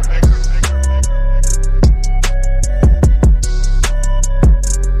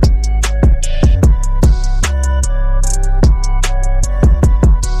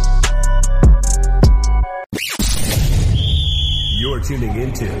 You're tuning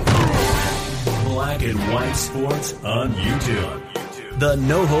into Black and White Sports on YouTube. The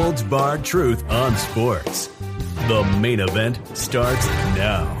no-holds-barred truth on sports. The main event starts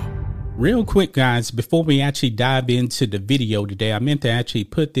now. Real quick, guys, before we actually dive into the video today, I meant to actually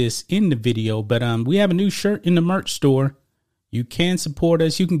put this in the video, but we have a new shirt in the merch store. You can support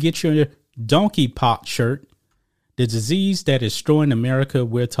us. You can get your Donkey Pox shirt. The disease that is destroying America.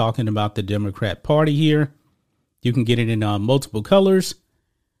 We're talking about the Democrat Party here. You can get it in multiple colors.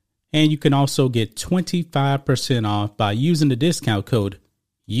 And you can also get 25% off by using the discount code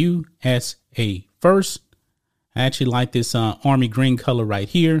USA First. I actually like this army green color right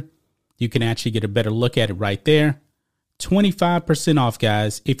here. You can actually get a better look at it right there. 25% off,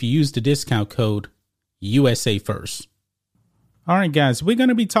 guys, if you use the discount code USA First. All right, guys, we're going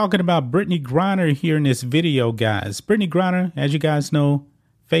to be talking about Brittney Griner here in this video, guys. Brittney Griner, as you guys know,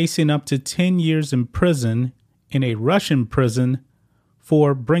 facing up to 10 years in prison in a Russian prison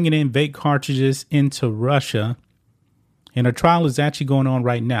for bringing in vape cartridges into Russia. And a trial is actually going on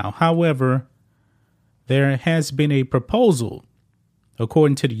right now. However, there has been a proposal,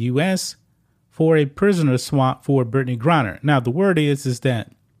 according to the U.S., for a prisoner swap for Brittney Griner. Now, the word is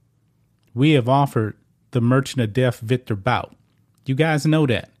that we have offered the Merchant of Death Victor Bout. You guys know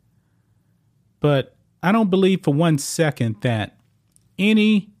that. But I don't believe for 1 second that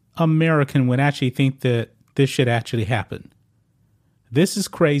any American would actually think that this should actually happen. This is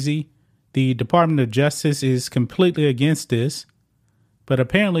crazy. The Department of Justice is completely against this. But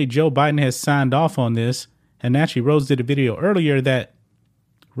apparently Joe Biden has signed off on this. And actually Rose did a video earlier that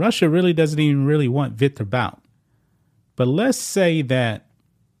Russia really doesn't even really want Victor Bout. But let's say that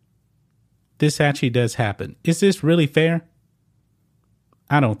this actually does happen. Is this really fair?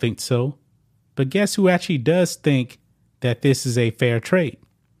 I don't think so. But guess who actually does think that this is a fair trade?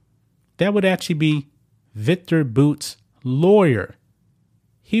 That would actually be Victor Bout's lawyer.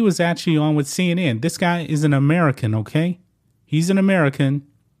 He was actually on with CNN. This guy is an American, okay? He's an American.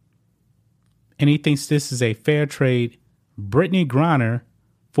 And he thinks this is a fair trade. Brittney Griner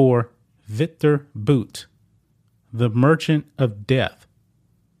for Victor Bout, the Merchant of Death.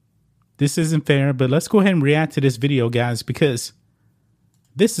 This isn't fair, but let's go ahead and react to this video, guys, because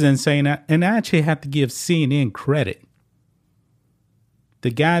this is insane. And I actually have to give CNN credit. The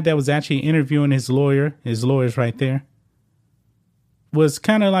guy that was actually interviewing his lawyer's right there, was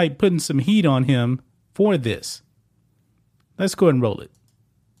kind of like putting some heat on him for this. Let's go ahead and roll it.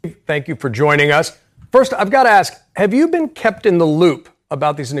 Thank you for joining us. First, I've got to ask, have you been kept in the loop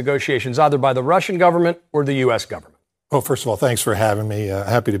about these negotiations, either by the Russian government or the U.S. government? Well, first of all, thanks for having me.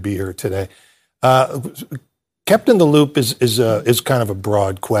 Happy to be here today. Kept in the loop is kind of a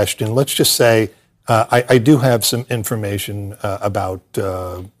broad question. Let's just say I do have some information about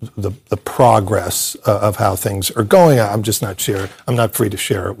the progress of how things are going. I'm not free to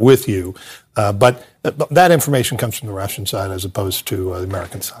share it with you. But that information comes from the Russian side as opposed to the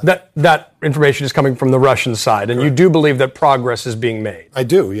American side. That information is coming from the Russian side, and Correct. You do believe that progress is being made? I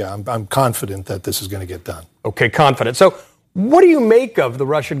do, yeah. I'm confident that this is going to get done. Okay, confident. So what do you make of the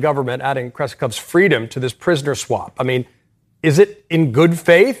Russian government adding Kresekov's freedom to this prisoner swap? I mean, is it in good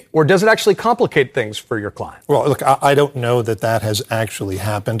faith, or does it actually complicate things for your client? Well, look, I don't know that has actually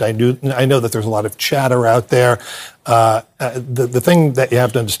happened. I know that there's a lot of chatter out there. The thing that you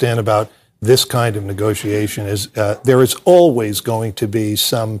have to understand about this kind of negotiation is there is always going to be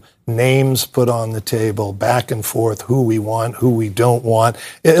some names put on the table, back and forth, who we want, who we don't want.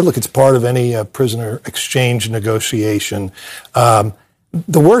 Look, it's part of any prisoner exchange negotiation.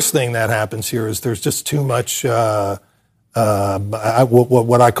 The worst thing that happens here is there's just too much what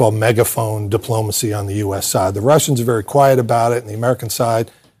I call megaphone diplomacy on the U.S. side. The Russians are very quiet about it, and the American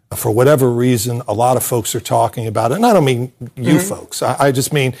side, for whatever reason, a lot of folks are talking about it. And I don't mean you folks. I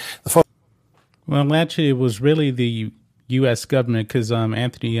just mean the folks. Well, actually, it was really the U.S. government, because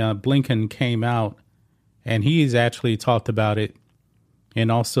Anthony Blinken came out and he's actually talked about it.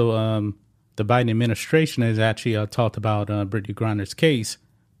 And also the the Biden administration has actually talked about Brittany Griner's case,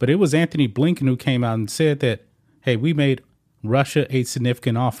 but it was Anthony Blinken who came out and said that, hey, we made Russia a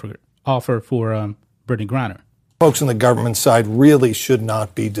significant offer for Brittany Griner. Folks on the government side really should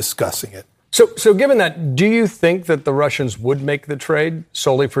not be discussing it. So given that, do you think that the Russians would make the trade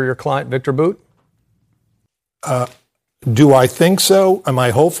solely for your client, Viktor Bout? Do I think so? Am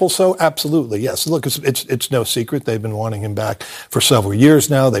I hopeful so? Absolutely, yes. Look, it's no secret. They've been wanting him back for several years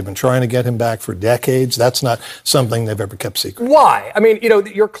now. They've been trying to get him back for decades. That's not something they've ever kept secret. Why? I mean,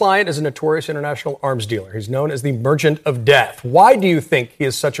 your client is a notorious international arms dealer. He's known as the Merchant of Death. Why do you think he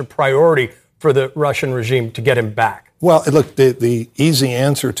is such a priority for the Russian regime to get him back? Well, look, the easy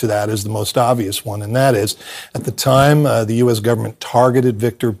answer to that is the most obvious one, and that is at the time the U.S. government targeted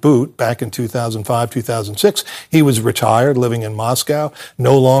Viktor Bout back in 2005, 2006, he was retired, living in Moscow,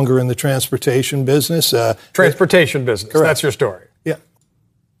 no longer in the transportation business. Transportation business. Correct. That's your story. Yeah.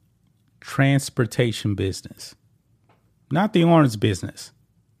 Transportation business. Not the arms business.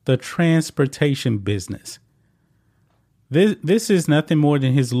 The transportation business. This is nothing more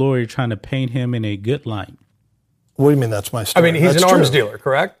than his lawyer trying to paint him in a good light. What do you mean that's my story? I mean, he's that's an arms true. dealer,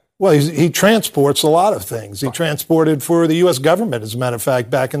 correct? Well, he transports a lot of things. He transported for the U.S. government, as a matter of fact,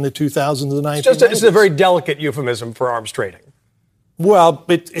 back in the 2000s and the 1990s. It's a very delicate euphemism for arms trading. Well,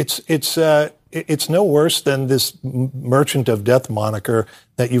 but it's no worse than this Merchant of Death moniker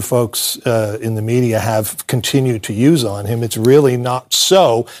that you folks in the media have continued to use on him. It's really not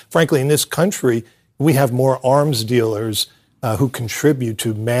so. Frankly, in this country, we have more arms dealers who contribute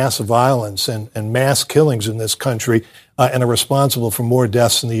to mass violence and mass killings in this country and are responsible for more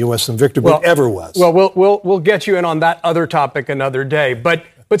deaths in the U.S. than Viktor Bout ever was. Well, we'll get you in on that other topic another day. But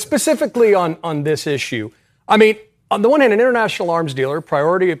specifically on this issue, I mean, on the one hand, an international arms dealer,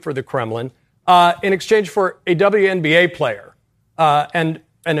 priority for the Kremlin, in exchange for a WNBA player and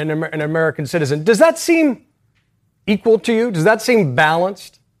an American citizen. Does that seem equal to you? Does that seem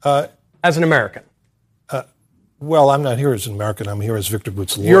balanced as an American? Well, I'm not here as an American. I'm here as Viktor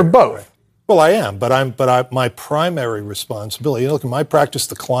Bout's lawyer. You're both. Well, I am, but my primary responsibility, look, in my practice,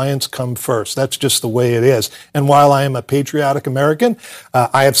 the clients come first. That's just the way it is. And while I am a patriotic American,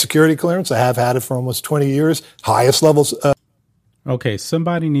 I have security clearance. I have had it for almost 20 years, highest levels. Okay,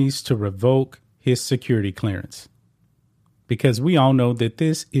 somebody needs to revoke his security clearance because we all know that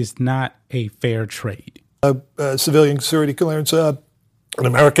this is not a fair trade. Civilian security clearance an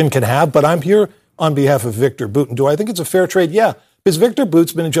American can have, but I'm here on behalf of Viktor Bout. And do I think it's a fair trade? Yeah, because Viktor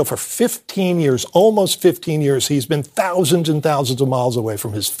Bout's been in jail for 15 years, almost 15 years. He's been thousands and thousands of miles away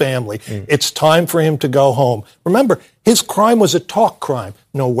from his family. It's time for him to go home. Remember, his crime was a talk crime.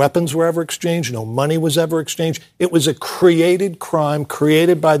 No weapons were ever exchanged. No money was ever exchanged. It was a created crime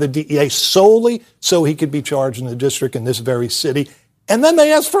created by the DEA solely so he could be charged in the district in this very city. And then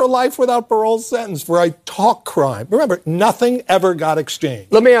they asked for a life without parole sentence for a talk crime. Remember, nothing ever got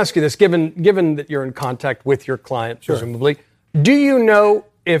exchanged. Let me ask you this, given that you're in contact with your client, presumably, do you know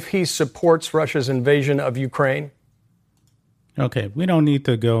if he supports Russia's invasion of Ukraine? Okay, we don't need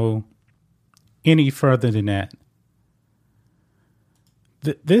to go any further than that.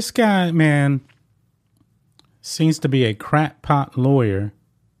 This guy, man, seems to be a crackpot lawyer.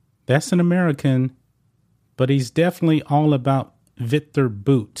 That's an American, but he's definitely all about Viktor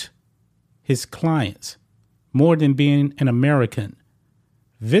Bout, his clients, more than being an American.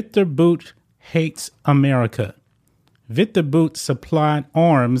 Viktor Bout hates America. Viktor Bout supplied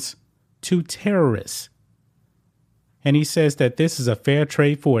arms to terrorists. And he says that this is a fair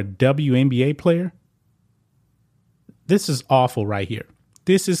trade for a WNBA player. This is awful right here.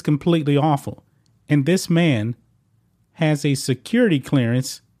 This is completely awful. And this man has a security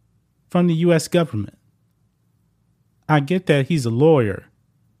clearance from the U.S. government. I get that he's a lawyer,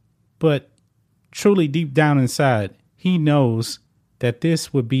 but truly deep down inside, he knows that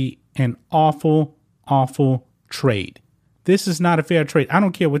this would be an awful, awful trade. This is not a fair trade. I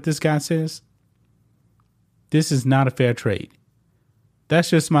don't care what this guy says. This is not a fair trade.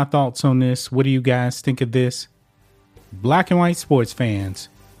 That's just my thoughts on this. What do you guys think of this? Black and white sports fans,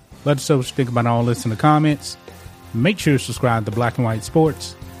 let us know what you think about all this in the comments. Make sure to subscribe to Black and White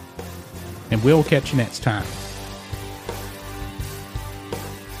Sports, and we'll catch you next time.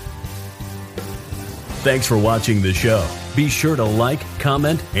 Thanks for watching the show. Be sure to like,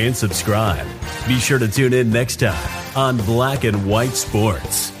 comment, and subscribe. Be sure to tune in next time on Black and White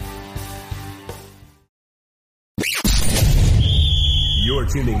Sports. You're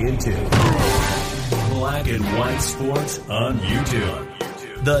tuning into Black and White Sports on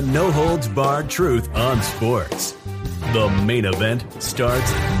YouTube. The no-holds-barred truth on sports. The main event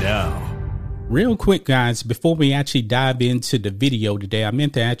starts now. Real quick, guys, before we actually dive into the video today, I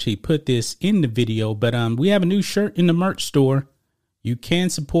meant to actually put this in the video, but we have a new shirt in the merch store. You can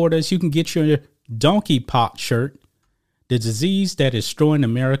support us. You can get your donkey pox shirt, the disease that is destroying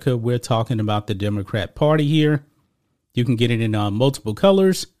America. We're talking about the Democrat Party here. You can get it in multiple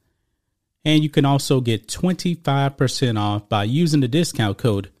colors, and you can also get 25% off by using the discount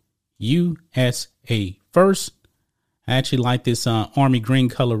code USA First. I actually like this army green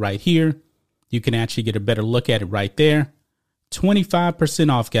color right here. You can actually get a better look at it right there.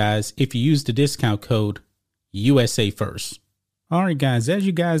 25% off, guys, if you use the discount code USA First. All right, guys, as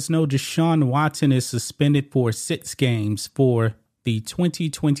you guys know, Deshaun Watson is suspended for 6 games for the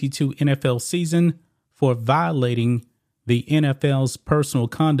 2022 NFL season for violating the NFL's personal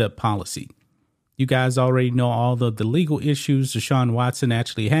conduct policy. You guys already know all of the legal issues Deshaun Watson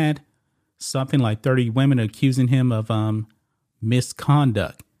actually had. Something like 30 women accusing him of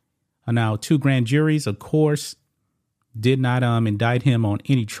misconduct. Now, 2 grand juries, of course, did not indict him on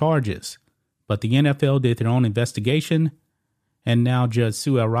any charges, but the NFL did their own investigation, and now Judge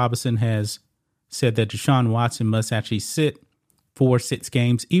Sue L. Robinson has said that Deshaun Watson must actually sit for 6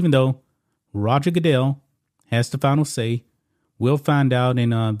 games, even though Roger Goodell has the final say. We'll find out in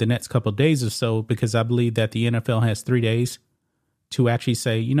the next couple of days or so, because I believe that the NFL has 3 days to actually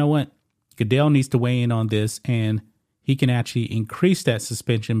say, you know what, Goodell needs to weigh in on this, and he can actually increase that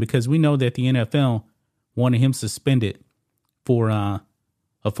suspension, because we know that the NFL wanted him suspended for a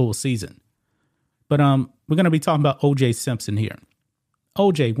full season. But we're going to be talking about O.J. Simpson here.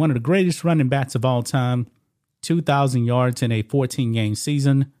 O.J., one of the greatest running backs of all time, 2,000 yards in a 14-game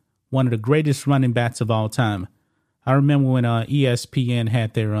season, one of the greatest running backs of all time. I remember when ESPN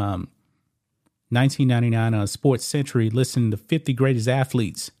had their 1999 Sports Century listing the 50 greatest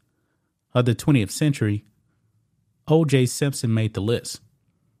athletes of the 20th century. O.J. Simpson made the list.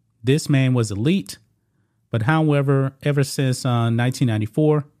 This man was elite, but however, ever since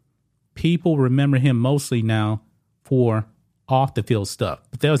 1994, people remember him mostly now for off-the-field stuff.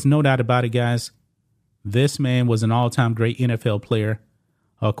 But there was no doubt about it, guys. This man was an all-time great NFL player.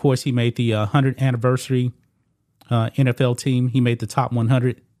 Of course, he made the 100th anniversary NFL team. He made the top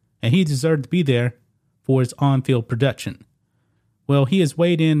 100, and he deserved to be there for his on-field production. Well, he has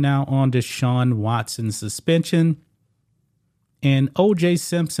weighed in now on Deshaun Watson's suspension. And O.J.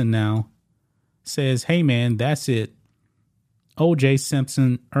 Simpson now says, hey, man, that's it. O.J.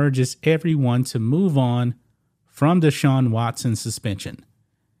 Simpson urges everyone to move on from Deshaun Watson's suspension.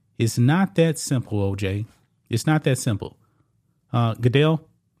 It's not that simple, O.J. It's not that simple. Goodell,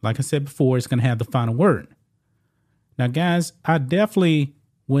 like I said before, is going to have the final word. Now, guys, I definitely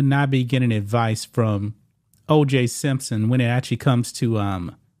would not be getting advice from O.J. Simpson when it actually comes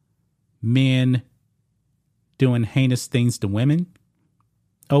to men doing heinous things to women.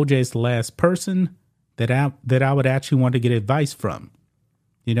 O.J. is the last person that I would actually want to get advice from.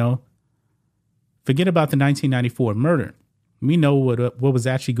 You know, forget about the 1994 murder. We know what was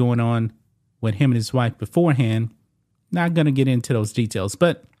actually going on with him and his wife beforehand. Not going to get into those details,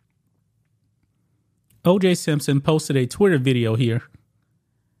 but O.J. Simpson posted a Twitter video here,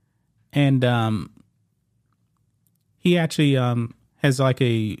 and he actually has like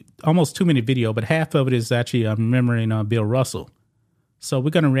a almost 2-minute video, but half of it is actually remembering Bill Russell. So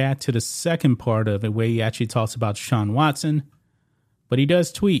we're going to react to the second part of it, where he actually talks about Deshaun Watson. But he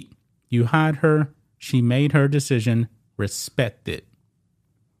does tweet, "You hired her. She made her decision. Respect it."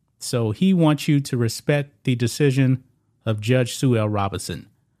 So he wants you to respect the decision of Judge Sue L. Robinson.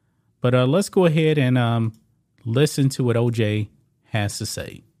 But let's go ahead and listen to what O.J. has to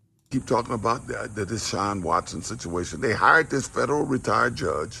say. Keep talking about the Deshaun Watson situation. They hired this federal retired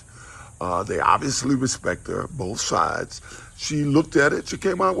judge. They obviously respect her, both sides. She looked at it. She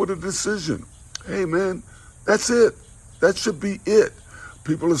came out with a decision. Hey, man, that's it. That should be it.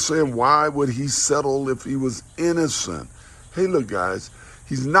 People are saying, why would he settle if he was innocent? Hey, look, guys,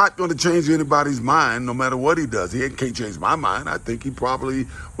 he's not going to change anybody's mind no matter what he does. He can't change my mind. I think he probably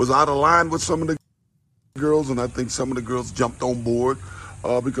was out of line with some of the girls, and I think some of the girls jumped on board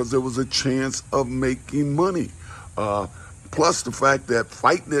because there was a chance of making money. Plus the fact that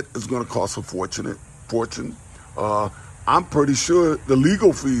fighting it is going to cost a fortune. I'm pretty sure the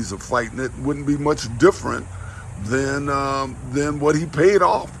legal fees of fighting it wouldn't be much different than what he paid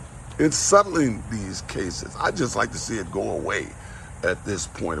off in settling these cases. I'd just like to see it go away at this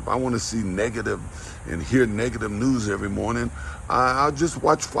point. If I want to see negative and hear negative news every morning, I'll just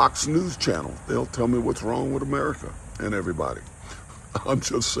watch Fox News Channel. They'll tell me what's wrong with America and everybody. I'm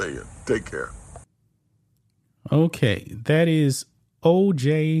just saying. Take care. Okay, that is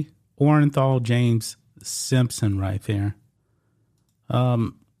O.J. Orenthal James Simpson right there.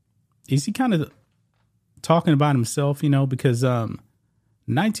 is he kind of talking about himself, because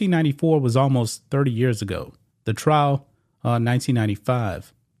 1994 was almost 30 years ago. The trial,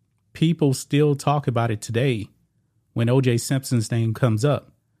 1995. People still talk about it today when O.J. Simpson's name comes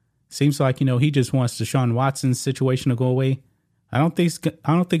up. Seems like, he just wants Deshaun Watson's situation to go away. I don't think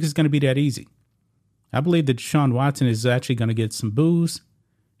it's going to be that easy. I believe that Deshaun Watson is actually going to get some boos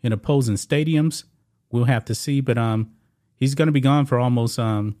in opposing stadiums. We'll have to see, but he's going to be gone for almost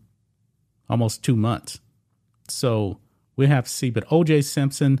 2 months. So we'll have to see. But O.J.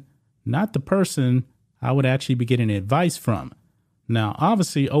 Simpson, not the person I would actually be getting advice from. Now,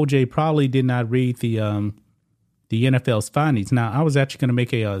 obviously, O.J. probably did not read the NFL's findings. Now, I was actually going to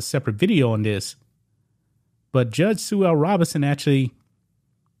make a separate video on this, but Judge Sue L. Robinson actually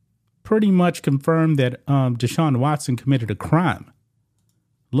pretty much confirmed that Deshaun Watson committed a crime.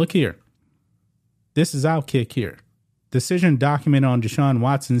 Look here. This is Outkick here. Decision document on Deshaun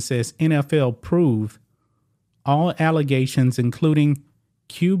Watson says NFL proved all allegations, including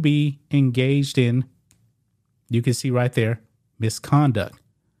QB engaged in, you can see right there, misconduct.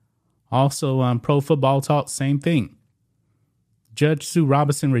 Also, Pro Football Talk, same thing. Judge Sue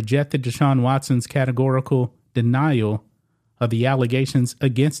Robinson rejected Deshaun Watson's categorical denial of the allegations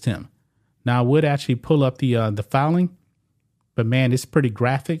against him. Now, I would actually pull up the filing, but man, it's pretty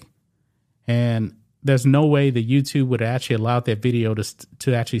graphic, and there's no way that YouTube would actually allow that video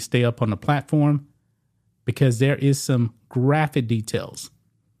to actually stay up on the platform because there is some graphic details.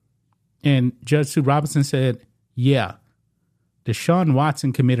 And Judge Sue Robinson said, yeah, Deshaun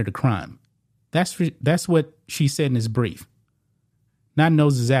Watson committed a crime. That's what she said in his brief. Not in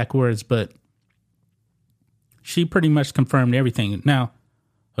those exact words, but she pretty much confirmed everything. Now,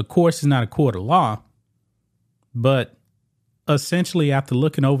 of course, it's not a court of law, but essentially after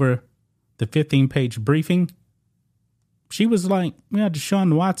looking over the 15-page briefing, she was like, yeah,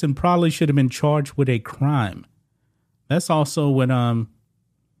 Deshaun Watson probably should have been charged with a crime. That's also what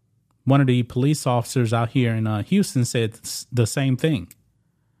one of the police officers out here in Houston said the same thing.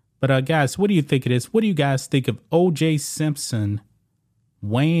 But guys, what do you think of this? What do you guys think of O.J. Simpson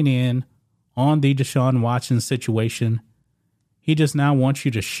weighing in on the Deshaun Watson situation? He just now wants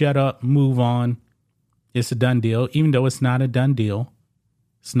you to shut up, move on. It's a done deal, even though it's not a done deal.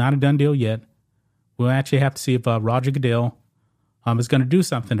 It's not a done deal yet. We'll actually have to see if Roger Goodell is going to do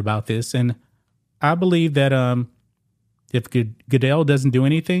something about this. And I believe that if Goodell doesn't do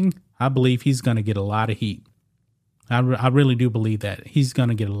anything, I believe he's going to get a lot of heat. I really do believe that. He's going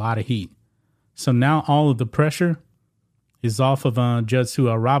to get a lot of heat. So now all of the pressure is off of Judge Sue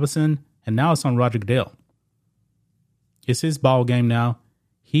L. Robinson, and now it's on Roger Goodell. It's his ball game now.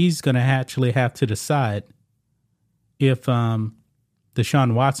 He's going to actually have to decide if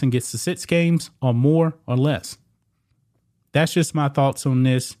Deshaun Watson gets the 6 games or more or less. That's just my thoughts on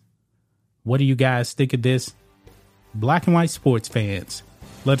this. What do you guys think of this? Black and white sports fans,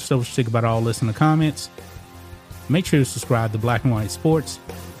 let us know what you think about all this in the comments. Make sure to subscribe to Black and White Sports,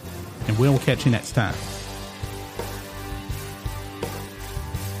 and we'll catch you next time.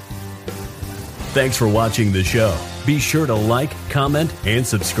 Thanks for watching the show. Be sure to like, comment, and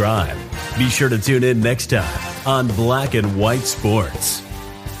subscribe. Be sure to tune in next time on Black and White Sports.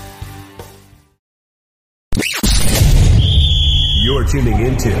 You're tuning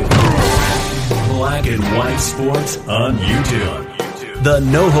into Black and White Sports on YouTube. The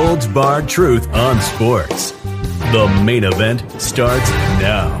no-holds-barred truth on sports. The main event starts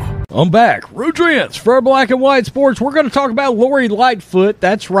now. I'm back. Rudrance for Black and White Sports. We're going to talk about Lori Lightfoot.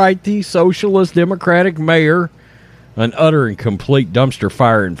 That's right, the Socialist Democratic mayor. An utter and complete dumpster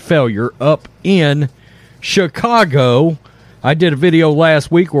fire and failure up in Chicago. I did a video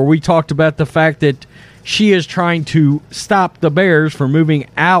last week where we talked about the fact that she is trying to stop the Bears from moving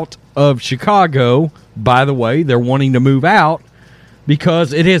out of Chicago. By the way, they're wanting to move out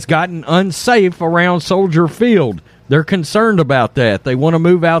because it has gotten unsafe around Soldier Field. They're concerned about that. They want to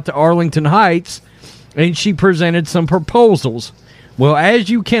move out to Arlington Heights, and she presented some proposals. Well, as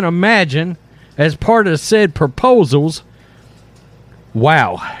you can imagine, as part of said proposals,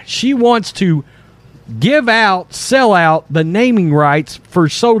 wow, she wants to sell out the naming rights for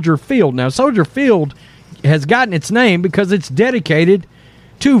Soldier Field. Now, Soldier Field has gotten its name because it's dedicated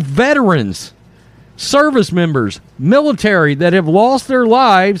to veterans, service members, military that have lost their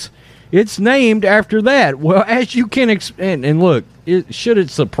lives. It's named after that. Well, as you can and look, should it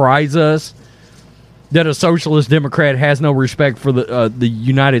surprise us that a socialist Democrat has no respect for the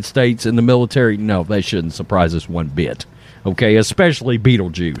United States and the military? No, that shouldn't surprise us one bit. Okay, especially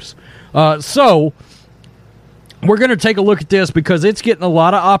Beetlejuice. So we're going to take a look at this because it's getting a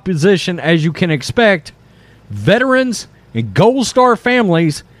lot of opposition, as you can expect. Veterans and Gold Star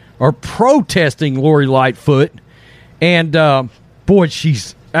families are protesting Lori Lightfoot. And, boy,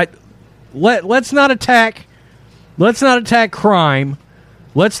 let's not attack crime.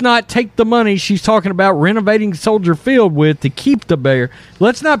 Let's not take the money she's talking about renovating Soldier Field with to keep the bear.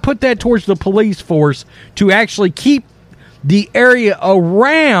 Let's not put that towards the police force to actually keep the area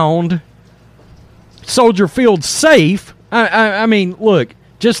around Soldier Field safe. I mean, look,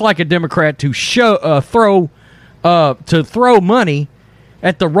 just like a Democrat to throw money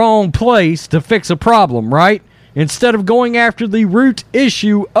at the wrong place to fix a problem, right? Instead of going after the root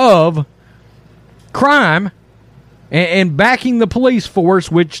issue of crime and backing the police force,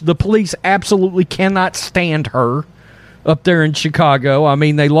 which the police absolutely cannot stand her up there in Chicago. I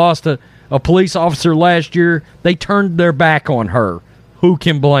mean, they lost a police officer last year. They turned their back on her. Who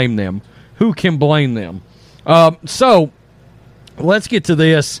can blame them? So, let's get to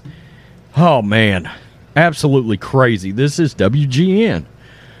this. Oh, man. Absolutely crazy. This is WGN.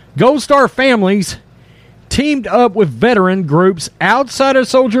 Gold Star families teamed up with veteran groups outside of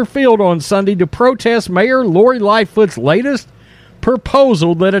Soldier Field on Sunday to protest Mayor Lori Lightfoot's latest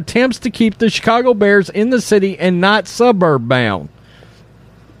proposal that attempts to keep the Chicago Bears in the city and not suburb-bound.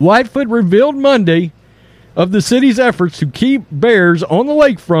 Lightfoot revealed Monday of the city's efforts to keep Bears on the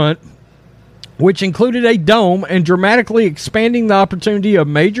lakefront, which included a dome and dramatically expanding the opportunity of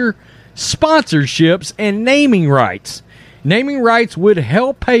major sponsorships and naming rights. Naming rights would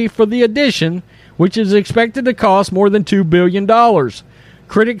help pay for the addition, which is expected to cost more than $2 billion.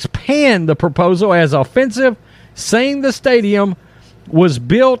 Critics panned the proposal as offensive, saying the stadium was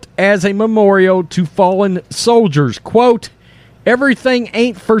built as a memorial to fallen soldiers. Quote, "Everything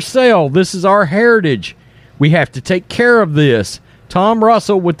ain't for sale. This is our heritage. We have to take care of this." Tom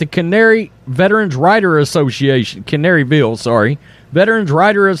Russell with the Canaryville Veterans Rider Association.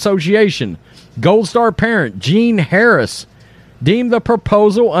 Gold Star parent Gene Harris deemed the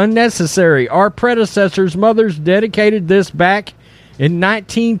proposal unnecessary. Our predecessors' mothers dedicated this back in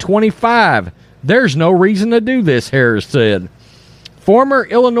 1925. There's no reason to do this, Harris said. Former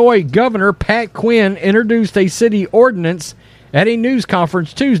Illinois Governor Pat Quinn introduced a city ordinance at a news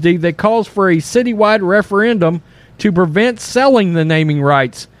conference Tuesday that calls for a citywide referendum to prevent selling the naming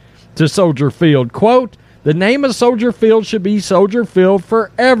rights to Soldier Field. Quote, "The name of Soldier Field should be Soldier Field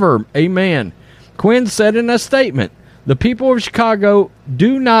forever. Amen." Quinn said in a statement, "The people of Chicago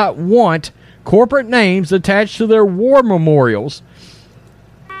do not want corporate names attached to their war memorials."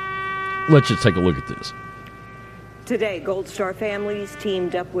 Let's just take a look at this. Today, Gold Star families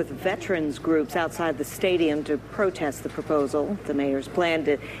teamed up with veterans groups outside the stadium to protest the proposal. The mayor's plan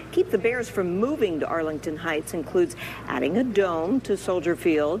to keep the Bears from moving to Arlington Heights includes adding a dome to Soldier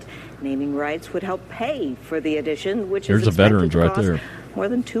Field. Naming rights would help pay for the addition, which is expected to cost more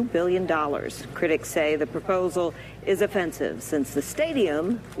than $2 billion. Critics say the proposal is offensive since the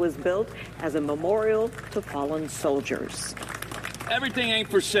stadium was built as a memorial to fallen soldiers. Everything ain't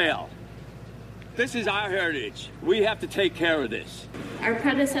for sale. This is our heritage. We have to take care of this. Our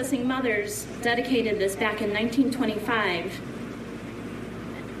predecessing mothers dedicated this back in 1925,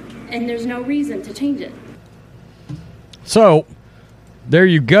 and there's no reason to change it. So, there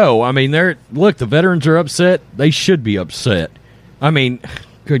you go. I mean, look, the veterans are upset. They should be upset. I mean,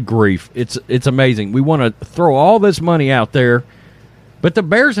 good grief. It's amazing. We want to throw all this money out there, but the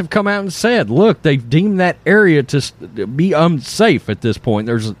Bears have come out and said, look, they've deemed that area to be unsafe at this point.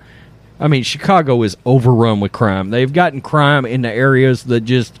 Chicago is overrun with crime. They've gotten crime in the areas that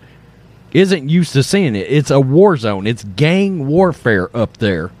just isn't used to seeing it. It's a war zone. It's gang warfare up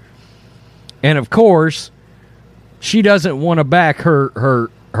there. And, of course, she doesn't want to back her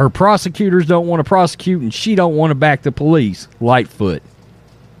prosecutors don't want to prosecute, and she don't want to back the police, Lightfoot.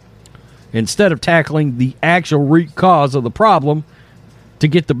 Instead of tackling the actual root cause of the problem to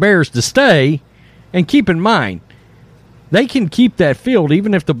get the Bears to stay, and keep in mind, they can keep that field,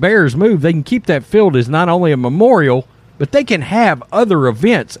 even if the Bears move, they can keep that field as not only a memorial, but they can have other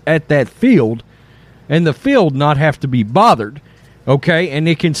events at that field, and the field not have to be bothered, okay? And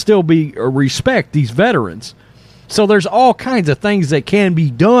it can still be respect these veterans. So there's all kinds of things that can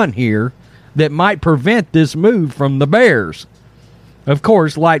be done here that might prevent this move from the Bears. Of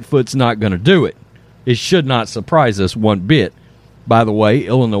course, Lightfoot's not going to do it. It should not surprise us one bit. By the way,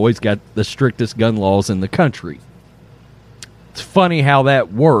 Illinois' got the strictest gun laws in the country. It's funny how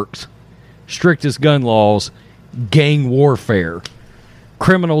that works. Strictest gun laws, gang warfare.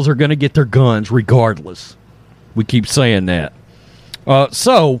 Criminals are going to get their guns regardless. We keep saying that.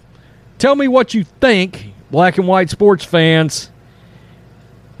 So, tell me what you think, black and white sports fans.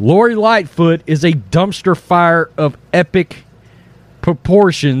 Lori Lightfoot is a dumpster fire of epic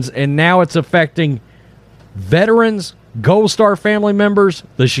proportions, and now it's affecting veterans, Gold Star family members,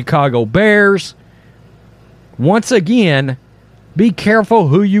 the Chicago Bears. Once again, be careful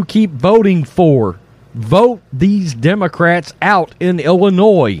who you keep voting for. Vote these Democrats out in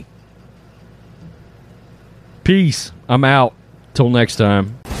Illinois. Peace. I'm out. Till next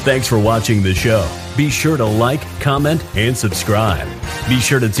time. Thanks for watching the show. Be sure to like, comment, and subscribe. Be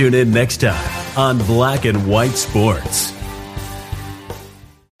sure to tune in next time on Black and White Sports.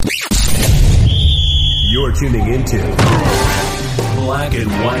 You're tuning into Black and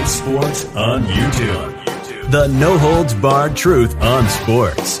White Sports on YouTube. The no-holds-barred truth on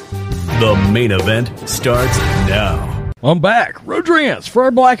sports. The main event starts now. I'm back. Rodriguez for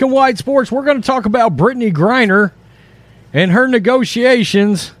our Black and White Sports. We're going to talk about Brittany Griner and her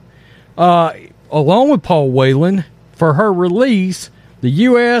negotiations, along with Paul Whelan, for her release. The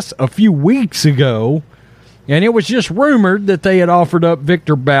U.S. a few weeks ago, and it was just rumored that they had offered up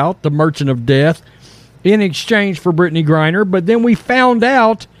Victor Bout, the Merchant of Death, in exchange for Brittany Griner. But then we found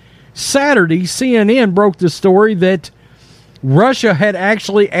out Saturday, CNN broke the story that Russia had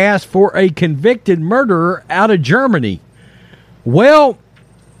actually asked for a convicted murderer out of Germany. Well,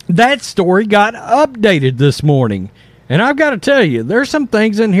 that story got updated this morning. And I've got to tell you, there's some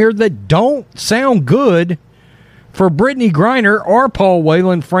things in here that don't sound good for Brittany Griner or Paul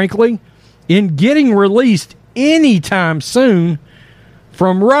Whelan, frankly, in getting released anytime soon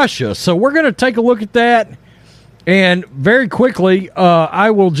from Russia. So we're going to take a look at that. And very quickly,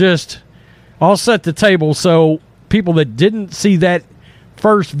 I'll set the table so people that didn't see that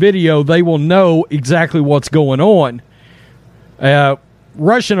first video, they will know exactly what's going on.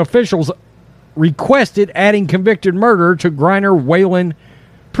 Russian officials requested adding convicted murderer to Griner-Whelan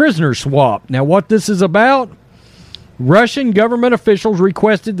prisoner swap. Now, what this is about, Russian government officials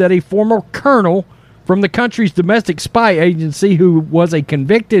requested that a former colonel from the country's domestic spy agency who was a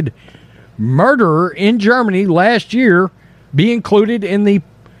convicted murderer in Germany last year be included in the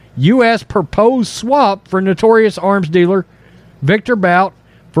U.S. proposed swap for notorious arms dealer Victor Bout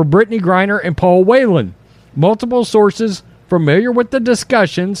for Brittany Griner and Paul Whelan. Multiple sources familiar with the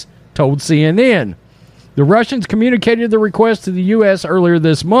discussions told CNN. The Russians communicated the request to the U.S. earlier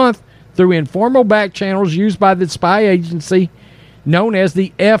this month through informal back channels used by the spy agency known as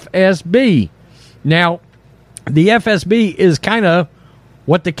the FSB. Now, the FSB is kind of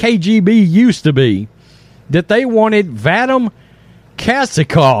what the KGB used to be, that they wanted Vadim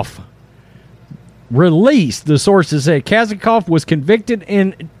Kazakov released. The sources said Kazakov was convicted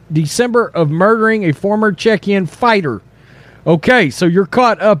in December of murdering a former Chechen fighter. Okay, so you're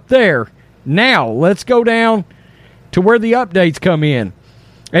caught up there. Now, let's go down to where the updates come in.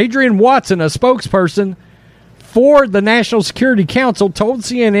 Adrian Watson, a spokesperson for the National Security Council, told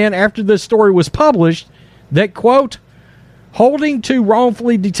CNN after this story was published that, quote, holding two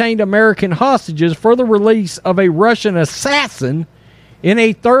wrongfully detained American hostages for the release of a Russian assassin in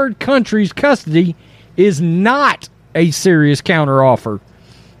a third country's custody is not a serious counteroffer.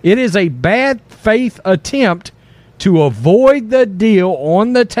 It is a bad faith attempt to avoid the deal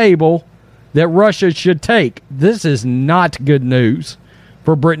on the table that Russia should take. This is not good news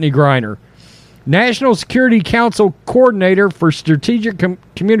for Brittany Griner. National Security Council Coordinator for Strategic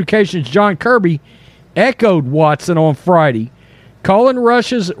Communications John Kirby echoed Watson on Friday, calling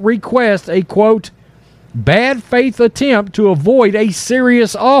Russia's request a, quote, bad faith attempt to avoid a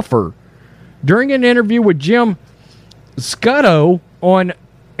serious offer. During an interview with Jim Scutto on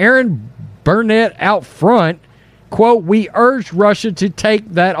Aaron Burnett Out Front, quote, we urged Russia to take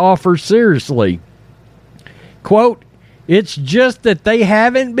that offer seriously. Quote, it's just that they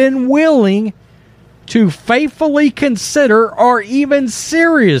haven't been willing to faithfully consider or even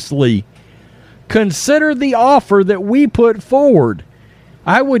seriously consider the offer that we put forward.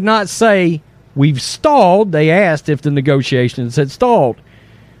 I would not say we've stalled. They asked if the negotiations had stalled.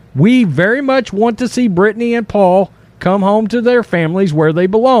 We very much want to see Brittany and Paul come home to their families where they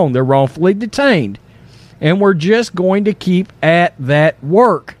belong. They're wrongfully detained. And we're just going to keep at that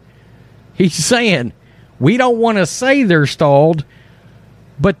work. He's saying, we don't want to say they're stalled,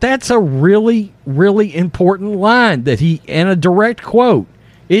 but that's a really, really important line that in a direct quote.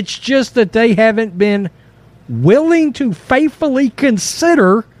 It's just that they haven't been willing to faithfully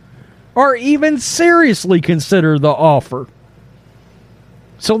consider or even seriously consider the offer.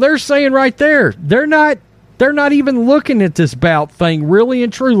 So they're saying right there, they're not even looking at this bout thing really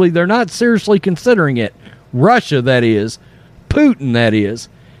and truly. They're not seriously considering it. Russia, that is. Putin, that is.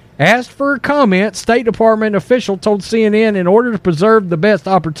 Asked for a comment, State Department official told CNN in order to preserve the best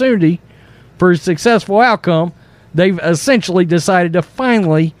opportunity for a successful outcome, they've essentially decided to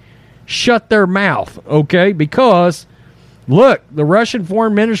finally shut their mouth, okay? Because, look, the Russian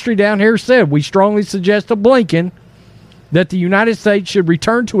Foreign Ministry down here said, we strongly suggest to Blinken that the United States should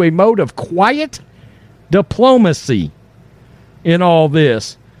return to a mode of quiet diplomacy in all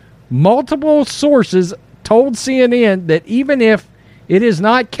this. Multiple sources told CNN that even if it is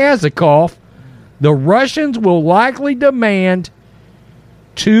not Kazakov, the Russians will likely demand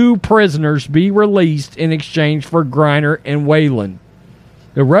 2 prisoners be released in exchange for Griner and Whelan.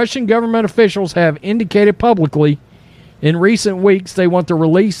 The Russian government officials have indicated publicly in recent weeks they want the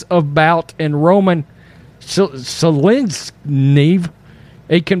release of Bout and Roman Selensky,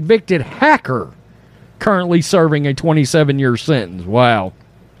 a convicted hacker currently serving a 27-year sentence. Wow.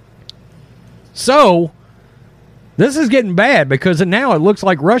 So, this is getting bad because now it looks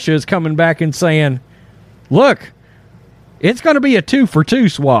like Russia is coming back and saying, look, it's going to be a 2-for-2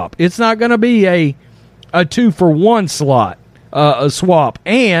 swap. It's not going to be a 2-for-1 swap.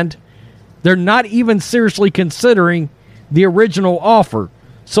 And they're not even seriously considering the original offer.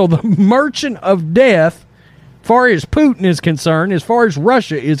 So the merchant of death, as far as Putin is concerned, as far as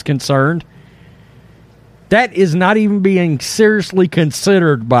Russia is concerned, that is not even being seriously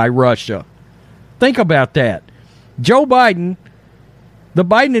considered by Russia. Think about that. Joe Biden, the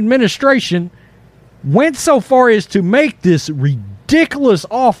Biden administration, went so far as to make this ridiculous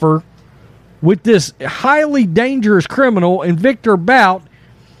offer with this highly dangerous criminal and Victor Bout,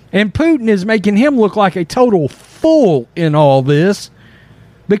 and Putin is making him look like a total fool in all this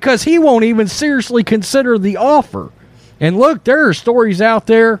because he won't even seriously consider the offer. And look, there are stories out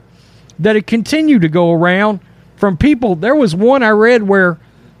there that have continued to go around from people. There was one I read where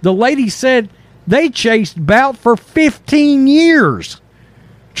the lady said they chased Bout for 15 years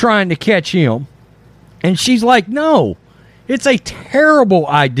trying to catch him. And she's like, no, it's a terrible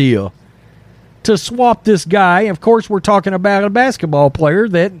idea to swap this guy. Of course, we're talking about a basketball player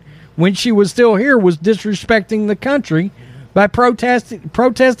that, when she was still here, was disrespecting the country by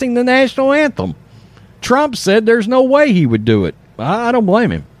protesting the national anthem. Trump said there's no way he would do it. I don't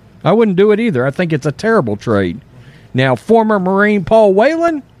blame him. I wouldn't do it either. I think it's a terrible trade. Now, former Marine Paul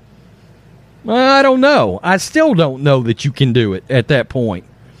Whelan, I don't know. I still don't know that you can do it at that point.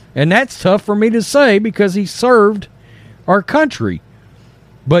 And that's tough for me to say because he served our country.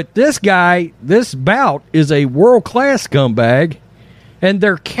 But this guy, this Bout, is a world-class scumbag, and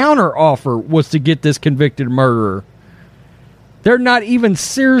their counteroffer was to get this convicted murderer. They're not even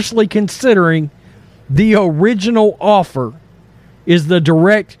seriously considering the original offer is the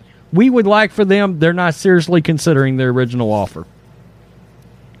direct, we would like for them, they're not seriously considering the original offer.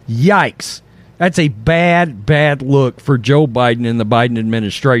 Yikes. That's a bad, bad look for Joe Biden and the Biden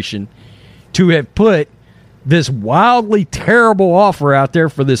administration to have put this wildly terrible offer out there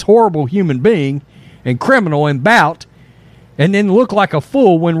for this horrible human being and criminal and Bout, and then look like a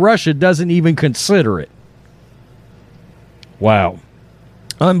fool when Russia doesn't even consider it. Wow.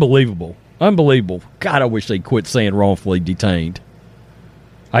 Unbelievable. Unbelievable. God, I wish they'd quit saying wrongfully detained.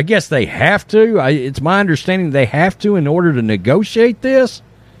 I guess they have to. It's my understanding they have to in order to negotiate this.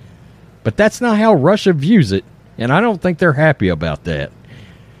 But that's not how Russia views it, and I don't think they're happy about that.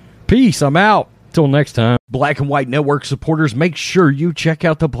 Peace. I'm out. Till next time. Black and White Network supporters, make sure you check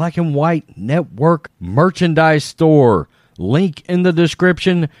out the Black and White Network merchandise store. Link in the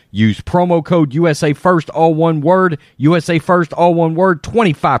description. Use promo code USA First, all one word. USA First, all one word.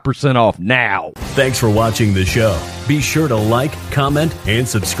 25% off now. Thanks for watching the show. Be sure to like, comment, and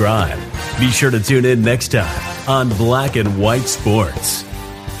subscribe. Be sure to tune in next time on Black and White Sports.